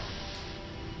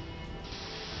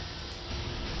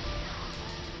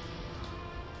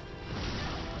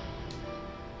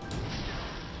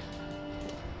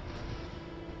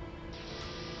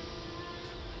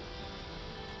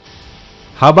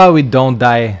 How about we don't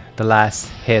die the last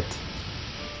hit?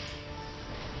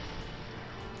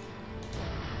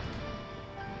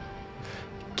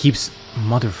 Keeps...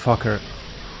 motherfucker.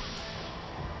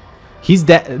 He's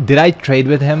dead. Did I trade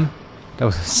with him? That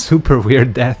was a super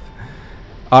weird death.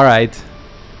 Alright.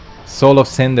 Soul of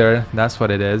Cinder, that's what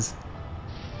it is.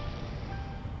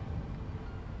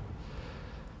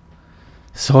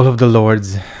 Soul of the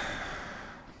Lords.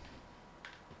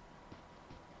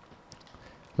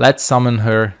 Let's summon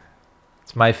her.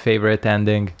 It's my favorite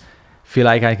ending. Feel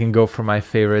like I can go for my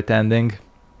favorite ending.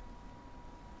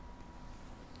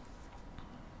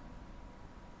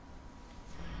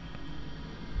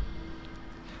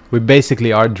 We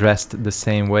basically are dressed the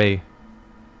same way.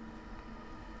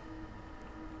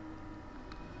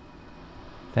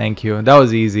 Thank you. That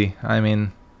was easy. I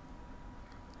mean,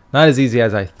 not as easy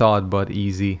as I thought, but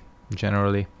easy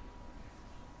generally.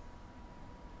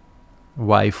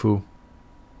 Waifu.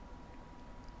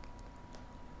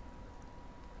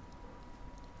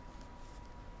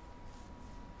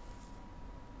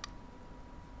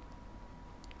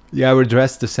 Yeah, we're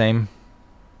dressed the same.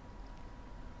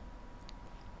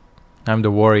 I'm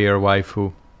the warrior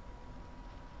waifu.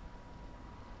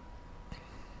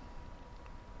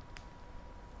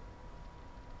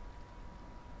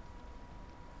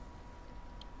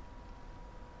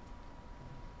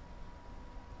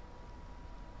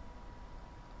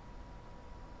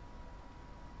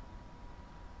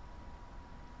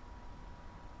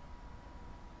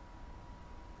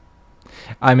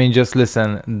 I mean, just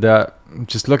listen,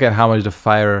 just look at how much the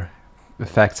fire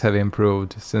effects have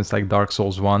improved since like Dark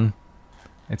Souls 1.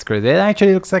 It's crazy. It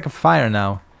actually looks like a fire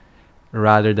now,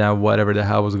 rather than whatever the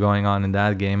hell was going on in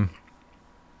that game.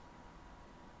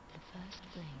 The first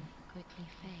flame quickly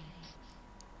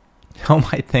fades. Oh,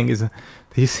 my thing is... Do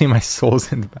you see my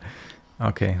souls in the back?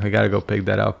 Okay, we gotta go pick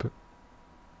that up.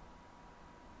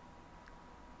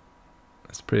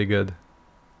 That's pretty good.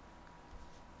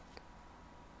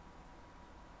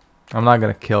 I'm not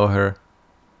gonna kill her.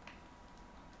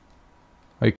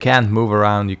 Or you can't move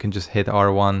around, you can just hit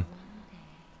R1. One day,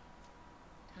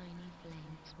 tiny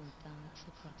flames will dance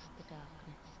across the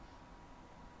darkness.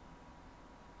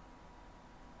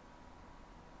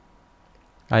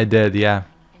 I did, yeah.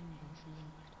 Embers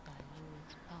linked by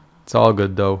Lord's path. It's all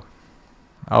good though.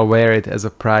 I'll wear it as a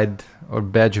pride or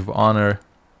badge of honor.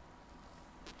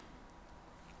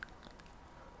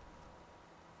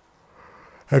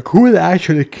 I could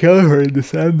actually kill her in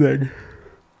this ending.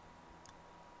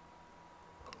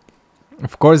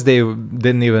 Of course they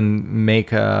didn't even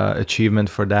make a achievement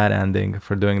for that ending,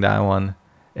 for doing that one.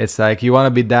 It's like, you want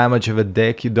to be that much of a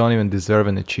dick, you don't even deserve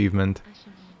an achievement.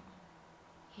 Ashen,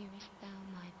 hearest thou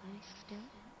my voice still?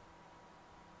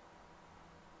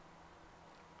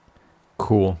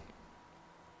 Cool.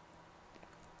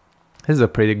 This is a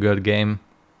pretty good game.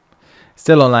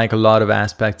 Still don't like a lot of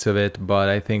aspects of it, but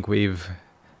I think we've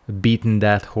beaten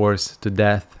that horse to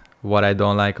death. What I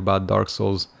don't like about Dark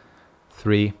Souls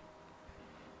 3.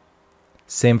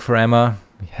 Same for Emma.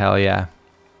 Hell yeah.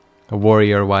 A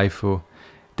warrior waifu.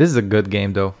 This is a good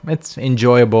game though. It's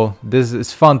enjoyable. This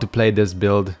is fun to play this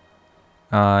build.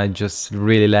 It just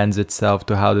really lends itself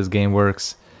to how this game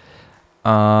works.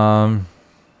 Fat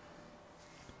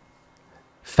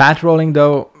rolling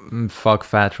though, fuck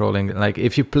fat rolling. Like,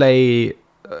 if you play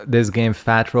this game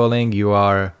fat rolling, you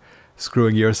are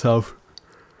screwing yourself.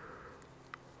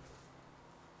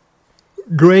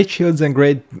 Great shields and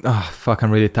great... Oh, fuck,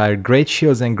 I'm really tired. Great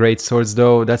shields and great swords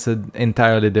though, that's an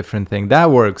entirely different thing.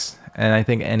 That works, and I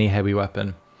think any heavy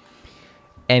weapon.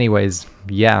 Anyways,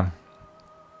 yeah.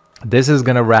 This is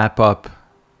gonna wrap up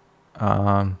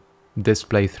this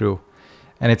playthrough.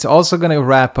 And it's also gonna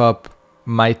wrap up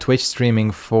my Twitch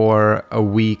streaming for a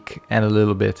week and a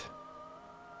little bit.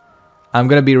 I'm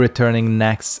gonna be returning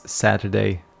next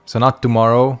Saturday. So not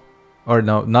tomorrow, Or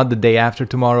no, not the day after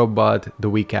tomorrow, but the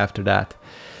week after that.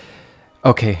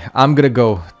 Okay, I'm gonna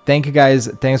go. Thank you guys.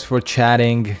 Thanks for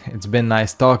chatting. It's been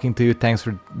nice talking to you. Thanks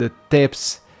for the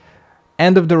tips.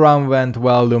 End of the round went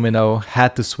well, Lumino.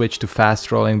 Had to switch to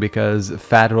fast rolling because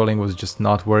fat rolling was just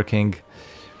not working.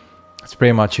 That's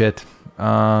pretty much it.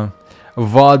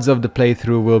 VODs of the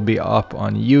playthrough will be up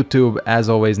on YouTube as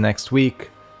always next week.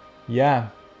 Yeah,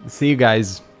 see you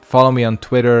guys. Follow me on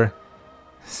Twitter.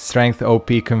 Strength OP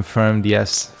confirmed,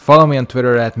 yes. Follow me on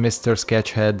Twitter at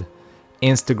Mrsketchead.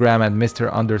 Instagram at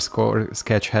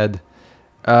Mr_Sketchead.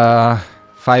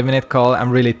 5-minute call.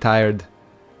 I'm really tired.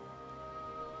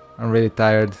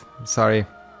 Sorry.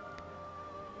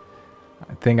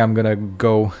 I think I'm gonna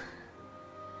go.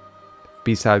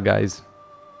 Peace out, guys.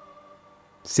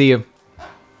 See you.